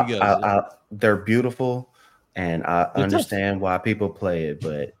 So there you go. They're beautiful, and I understand why people play it.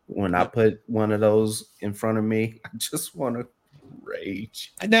 But when I put one of those in front of me, I just want to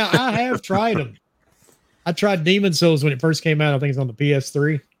rage. Now, I have tried them. I tried Demon Souls when it first came out. I think it's on the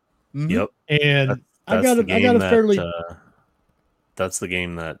PS3. Yep. And I got the a game fairly that's the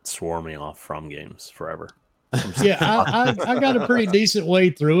game that swore me off from games forever. yeah. I got a pretty decent way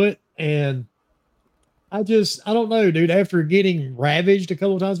through it, and I don't know, dude. After getting ravaged a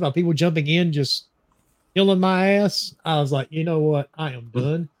couple of times by people jumping in, just killing my ass, I was like, you know what? I am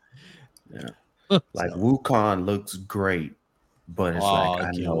done. Yeah. Like Wukong looks great, but it's like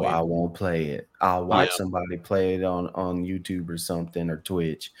I know I won't play it. I'll watch somebody play it on YouTube or something or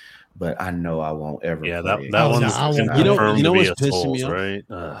Twitch, but I know I won't ever. Yeah, play that one's you know what's pissing Souls, me off, right?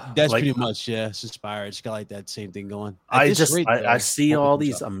 That's pretty much it's inspired. It's got like that same thing going. I see all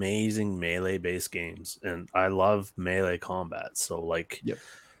these amazing melee based games, and I love melee combat. So like,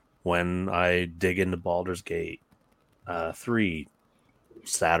 when I dig into Baldur's Gate 3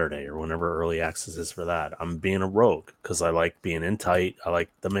 Saturday or whenever early access is for that, I'm being a rogue because I like being in tight. I like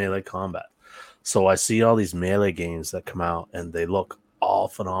the melee combat. So I see all these melee games that come out and they look all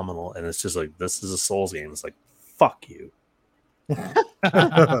phenomenal, and it's just like, this is a Souls game. It's like, fuck you.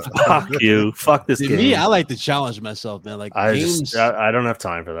 Fuck you. Fuck this game. Me, I like to challenge myself, man. Like I don't have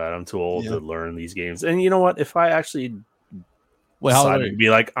time for that. I'm too old to learn these games. And you know what? If I actually decided to be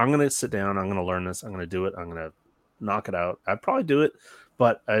like, I'm gonna sit down, I'm gonna learn this, I'm gonna do it, I'm gonna knock it out, I'd probably do it.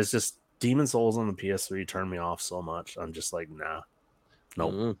 But it's just Demon Souls on the PS3 turned me off so much. I'm just like, nah.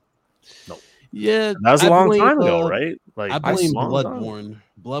 Nope. Nope. Yeah, that was a long time ago, right? Like, I blame Bloodborne.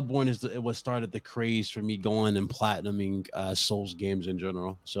 Bloodborne is what started the craze for me going and platinuming Souls games in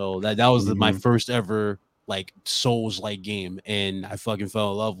general. So that was my first ever like Souls like game, and I fucking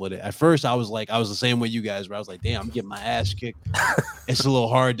fell in love with it. At first, I was the same way you guys, where I was like, damn, I'm getting my ass kicked. It's a little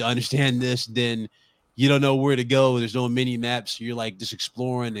hard to understand this. Then you don't know where to go. There's no mini maps. So you're like just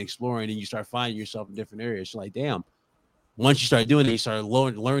exploring, and you start finding yourself in different areas. You're like, damn. Once you start doing it, you start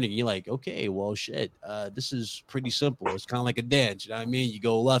learning. You're like, okay, well, shit, this is pretty simple. It's kind of like a dance. You know what I mean? You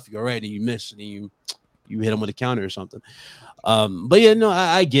go left, you go right, and you miss, and then you hit them with a counter or something. But yeah, no,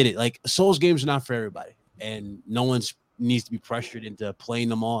 I get it. Like, Souls games are not for everybody, and no one needs to be pressured into playing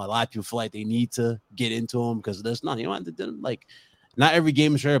them all. A lot of people feel like they need to get into them because there's not. You know, like, not every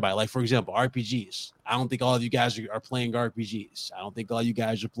game is for everybody. Like, for example, RPGs. I don't think all of you guys are playing RPGs. I don't think all you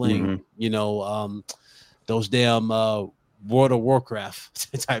guys are playing, those damn World of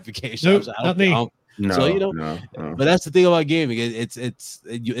Warcraft type of games. Nope, not me. No. But that's the thing about gaming.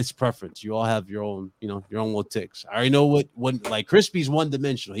 It's preference. You all have your own, your own little ticks. I already know what like Crispy's one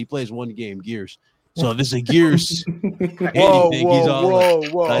dimensional. He plays one game, Gears. So if it's a Gears, Whoa.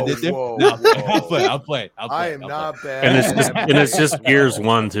 I'll play. I am not bad. And it's just Gears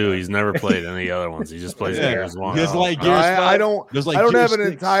 1 too. He's never played any other ones. He just plays Gears 1. Just like Gears I don't have an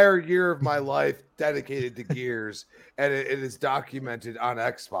 6. entire year of my life dedicated to Gears, and it is documented on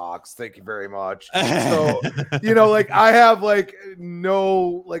Xbox. Thank you very much. So like I have like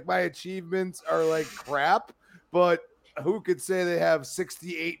no, like my achievements are like crap, but who could say they have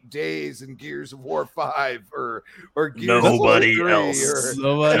 68 days in Gears of War 5 or Gears nobody of War 3 else.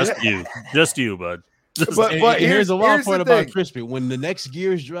 Just you, bud. But here's a wild part about Crispy. When the next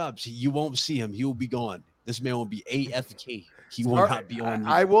Gears drops, you won't see him. He will be gone. This man will be AFK. He will not be on.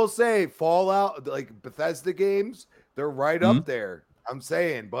 I will say Fallout, like Bethesda games, they're right up there. I'm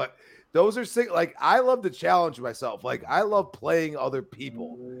saying, but those are sick. Like, I love to challenge myself. Like, I love playing other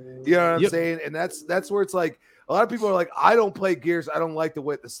people. You know what I'm saying? And that's where it's like, a lot of people are like, I don't play Gears. I don't like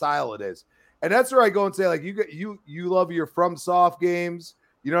the style it is. And that's where I go and say, like, you love your FromSoft games.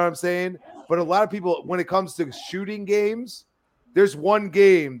 You know what I'm saying? But a lot of people, when it comes to shooting games, there's one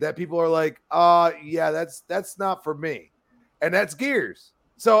game that people are like, yeah, that's not for me. And that's Gears.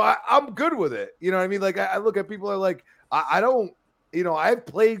 So I'm good with it. You know what I mean? Like, I look at people are like, I don't, I've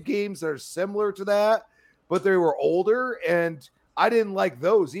played games that are similar to that, but they were older and I didn't like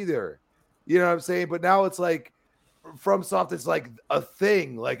those either. You know what I'm saying? But now it's like, FromSoft is like a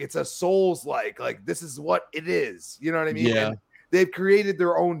thing, like it's a Souls like this is what it is. You know what I mean? Yeah. And they've created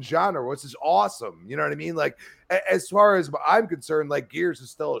their own genre, which is awesome. You know what I mean? Like, as far as I'm concerned, like Gears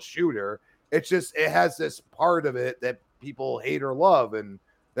is still a shooter. It's just it has this part of it that people hate or love, and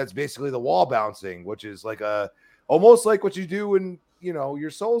That's basically the wall bouncing, which is like almost like what you do in, you know,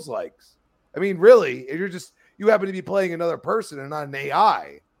 your Souls likes. I mean, really, if you happen to be playing another person and not an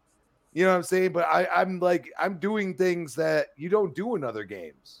AI. You know what I'm saying? But I'm doing things that you don't do in other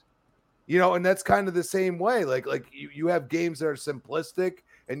games. You know, and that's kind of the same way. Like you have games that are simplistic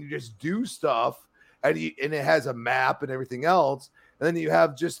and you just do stuff and it has a map and everything else. And then you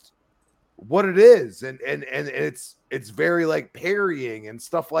have just what it is. And it's very like parrying and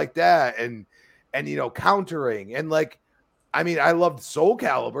stuff like that. And you know, countering. And like, I mean, I loved Soul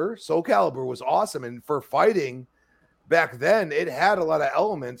Calibur. Soul Calibur was awesome. And for fighting back then, it had a lot of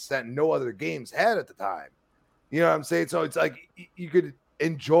elements that no other games had at the time. You know what I'm saying? So it's like you could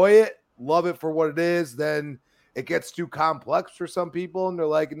enjoy it, love it for what it is. Then it gets too complex for some people, and they're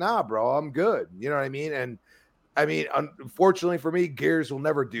like, "Nah, bro, I'm good." You know what I mean? And I mean, unfortunately for me, Gears will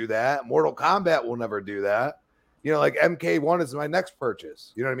never do that. Mortal Kombat will never do that. You know, like MK1 is my next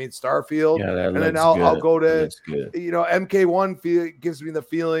purchase. You know what I mean? Starfield, Yeah, and then I'll go to good. You know, MK1 gives me the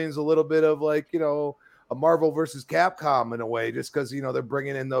feelings a little bit of like, you know, a Marvel versus Capcom in a way, just because, you know, they're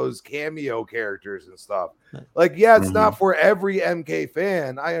bringing in those cameo characters and stuff. Like, yeah, it's not for every MK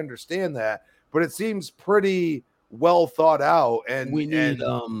fan. I understand that, but it seems pretty well thought out. And we need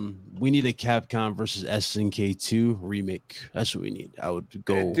a Capcom versus SNK 2 remake. That's what we need. I would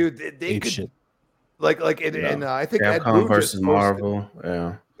go, dude. They could shit. like and I think Capcom Ed Boon versus Marvel.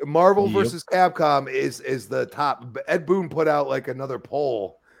 Yeah, Marvel versus Capcom is the top. Ed Boon put out like another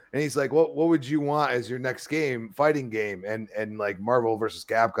poll. And he's like, what would you want as your next fighting game? And like Marvel versus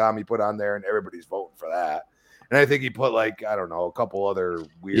Capcom, he put on there, and everybody's voting for that. And I think he put like, I don't know, a couple other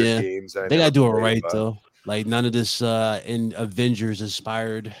weird games. They gotta do it right though. Like none of this in Avengers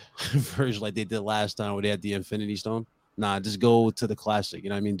inspired version like they did last time where they had the Infinity Stone. Nah, just go to the classic. You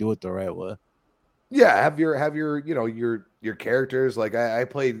know what I mean? Do it the right way. Yeah, have your you know your characters. Like I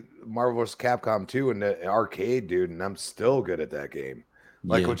played Marvel vs. Capcom 2 in the arcade, dude, and I'm still good at that game.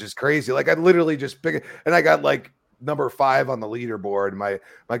 Like, which is crazy. Like I literally just pick it, and I got like number 5 on the leaderboard.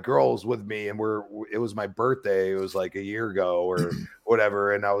 My girl was with me, and it was my birthday. It was like a year ago or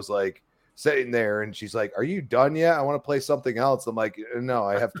whatever, and I was like sitting there, and she's like, "Are you done yet? I want to play something else." I'm like, "No,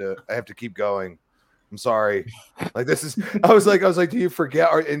 I have to keep going. I'm sorry." Like this is, I was like, "Do you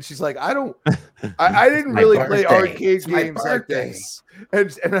forget?" And she's like, I didn't really play arcade games like this.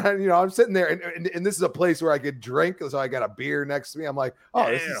 And I, you know, I'm sitting there, and this is a place where I could drink, so I got a beer next to me. I'm like, oh,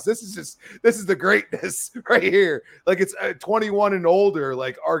 this is the greatness right here. Like it's 21 and older,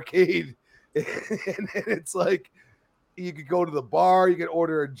 like arcade, and it's like you could go to the bar, you could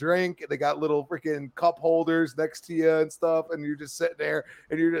order a drink, and they got little freaking cup holders next to you and stuff, and you're just sitting there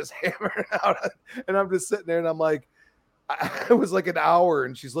and you're just hammering out, and I'm just sitting there, and I'm like, it was like an hour,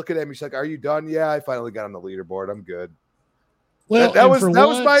 and she's looking at me, she's like, "Are you done?" "Yeah, I finally got on the leaderboard. I'm good." Well, that was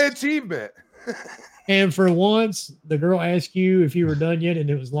my achievement. And for once, the girl asked you if you were done yet, and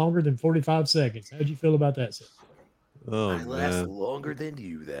it was longer than 45 seconds. How'd you feel about that, sir? Oh, I last longer than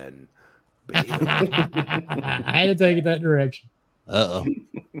you then. I had to take it that direction. I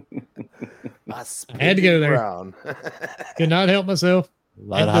had to go there. Could not help myself. A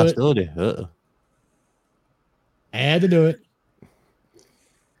lot of hostility. I had to do it.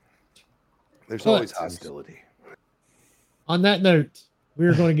 There's always hostility. On that note,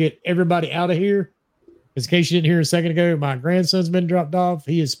 we're going to get everybody out of here. In case you didn't hear a second ago, my grandson's been dropped off.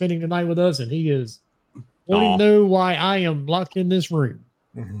 He is spending the night with us, and he is wanting to know why I am locked in this room.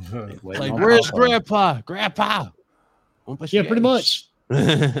 Like, where's Grandpa? Grandpa. Yeah, pretty much.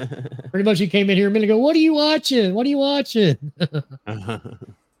 Pretty much, he came in here a minute ago. What are you watching? What are you watching?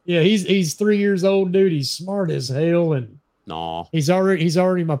 Yeah, he's 3 years old, dude. He's smart as hell, and he's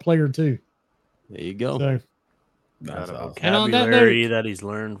already my player too. There you go. So, got a vocabulary that he's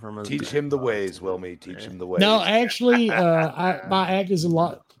learned from his Teach him the ways, Wilmy. Teach him the ways. No, actually, my act is a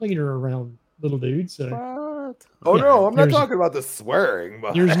lot cleaner around little dude. So, no, I'm not talking about the swearing.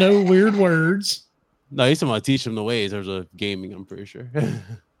 But... There's no weird words. No, he's talking about teach him the ways. There's a gaming, I'm pretty sure.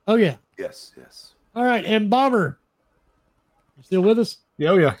 Oh yeah. Yes. All right, and Bomber, you still with us?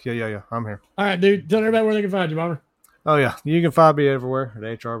 Yeah, yeah. I'm here. All right, dude. Tell everybody where they can find you, Bomber. Oh yeah, you can find me everywhere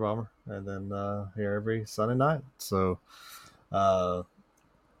at HR Bomber, and then here every Sunday night. So,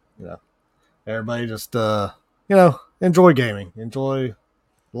 everybody just enjoy gaming, enjoy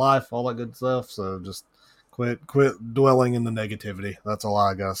life, all that good stuff. So just quit dwelling in the negativity. That's all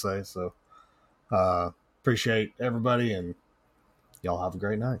I gotta say. So, appreciate everybody, and y'all have a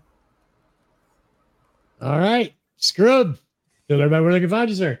great night. All right, Scrub. Tell everybody where they can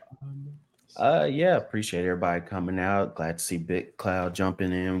find you, sir. Yeah, appreciate everybody coming out. Glad to see Big Cloud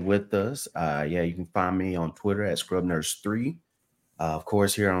jumping in with us. You can find me on Twitter at ScrubNurse3. Of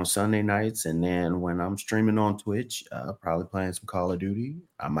course, here on Sunday nights, and then when I'm streaming on Twitch, probably playing some Call of Duty.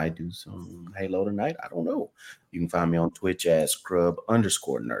 I might do some Halo tonight. I don't know. You can find me on Twitch at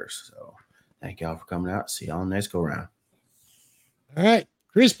Scrub_Nurse. So thank y'all for coming out. See y'all next go round. All right,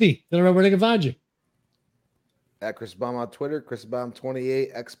 Crispy, tell everybody where they can find you. At Chris Baum on Twitter, Chris Baum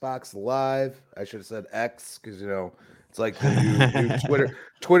 28, Xbox Live. I should have said X because it's like the new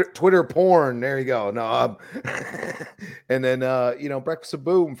Twitter porn. There you go. No, and then Breakfast of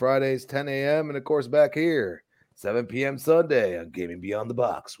Boom Fridays 10 a.m. and of course back here 7 p.m. Sunday on Gaming Beyond the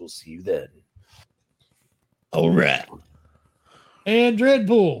Box. We'll see you then. All right. And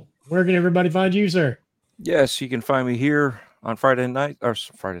Dreadpool, where can everybody find you, sir? Yes, you can find me here on Sunday night. No,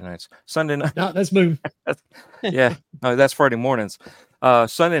 that's Boom. Yeah, no, that's Friday mornings.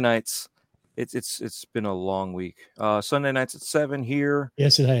 Sunday nights. It's been a long week. Sunday nights at 7 here.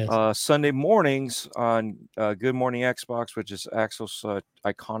 Yes, it has. Sunday mornings on Good Morning Xbox, which is Axel's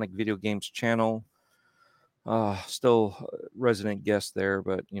iconic video games channel. Still resident guest there,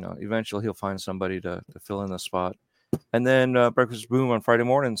 but eventually he'll find somebody to fill in the spot. And then Breakfast Boom on Friday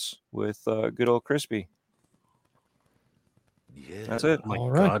mornings with good old Crispy. Yeah, that's it. Oh my All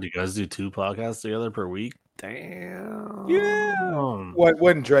right. God, you guys do 2 podcasts together per week? Damn. Yeah.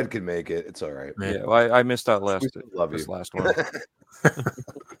 When Dread can make it, it's all right. Yeah, well, I missed out Love this you. last one.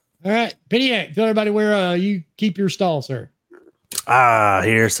 All right, Piniac, tell everybody where you keep your stall, sir.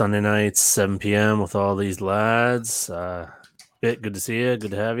 Here Sunday nights, 7 p.m. with all these lads. Bit good to see you.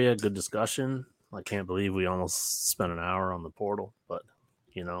 Good to have you. Good discussion. I can't believe we almost spent an hour on the portal, but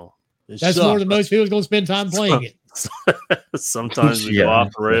That's more than most people's going to spend time playing it. Sometimes we go off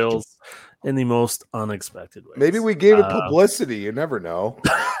the rails in the most unexpected ways. Maybe we gave it publicity. You never know.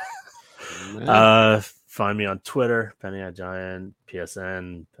 Find me on Twitter, Peniac Giant,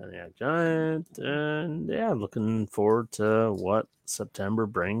 PSN, Peniac Giant, and looking forward to what September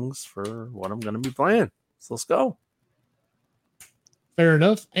brings for what I'm going to be playing. So let's go. Fair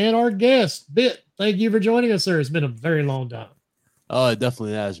enough. And our guest, Bit, thank you for joining us, sir. It's been a very long time. Oh, it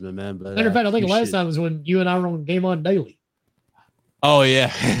definitely has been, man. But Matter of fact, I think the last time was when you and I were on Game On Daily. Oh,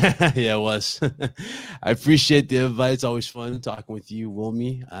 yeah. Yeah, it was. I appreciate the invite. It's always fun talking with you,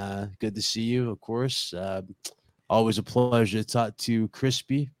 Wilmy. Good to see you, of course. Always a pleasure to talk to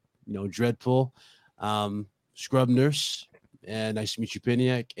Crispy, Dreadpool, Scrub Nurse, and nice to meet you,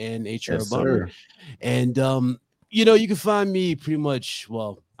 Piniac, and HR Yes, Bummer. sir. And, you can find me pretty much,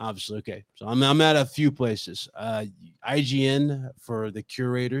 obviously, okay. So I'm at a few places. IGN for the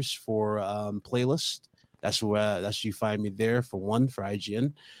curators for playlist. That's where you find me there for one, for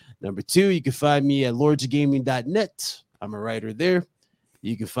IGN. Number 2, you can find me at lordsofgaming.net. I'm a writer there.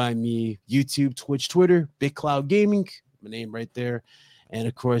 You can find me YouTube, Twitch, Twitter, Big Cloud Gaming, my name right there. And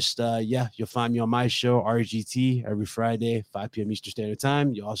of course, you'll find me on my show, RGT, every Friday, 5 p.m. Eastern Standard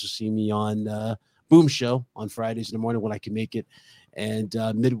Time. You'll also see me on Boom Show on Fridays in the morning when I can make it. And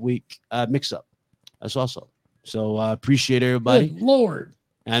midweek mix up. That's also. So appreciate everybody. Good Lord.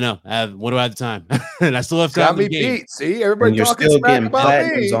 I know. What do I have time? And I still have time Got me to game. beat. See, everybody You're talking still smack getting about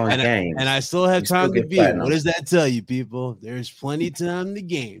me. platinums on games. And I still have You still time to get beat. platinum. What does that tell you, people? There's plenty of time to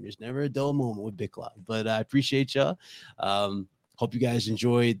game. There's never a dull moment with Big Cloud. But I appreciate y'all. Hope you guys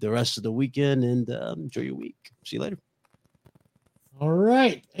enjoyed the rest of the weekend and enjoy your week. See you later. All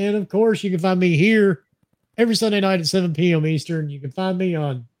right. And of course, you can find me here every Sunday night at 7 p.m. Eastern. You can find me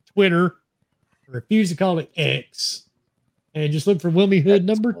on Twitter. I refuse to call it X. And just look for Wilmy Hood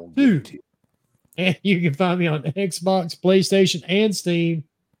number 2. And you can find me on Xbox, PlayStation, and Steam.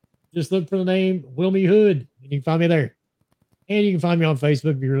 Just look for the name Wilmy Hood, and you can find me there. And you can find me on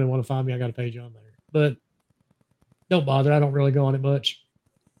Facebook if you really want to find me. I got a page on there. But don't bother. I don't really go on it much.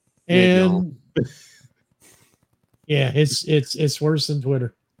 And it's worse than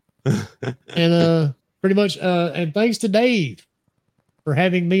Twitter. And pretty much and thanks to Dave for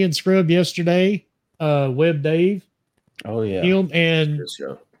having me and Scrub yesterday. Web Dave. Oh yeah. Him and Good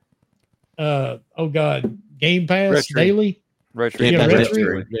show. Game Pass Retry. Daily. Retry. Yeah, Retry.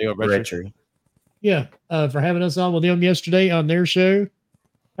 Retry. There you go, Retry. Retry. Yeah, for having us on with them yesterday on their show.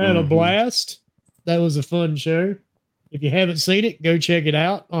 Had a blast. That was a fun show. If you haven't seen it, go check it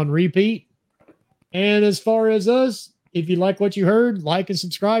out on repeat. And as far as us, if you like what you heard, like and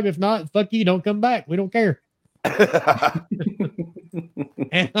subscribe. If not, fuck you, don't come back. We don't care.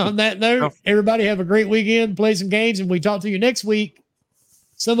 And on that note, everybody have a great weekend, play some games, and we talk to you next week.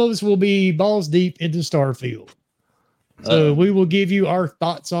 Some of us will be balls deep into Starfield. So we will give you our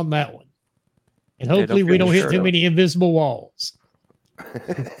thoughts on that one. And hopefully we don't hit too many invisible walls.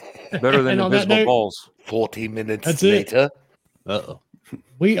 Better than And on that invisible note, balls. 40 minutes That's it. later. Uh-oh.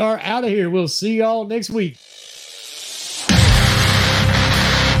 We are out of here. We'll see y'all next week.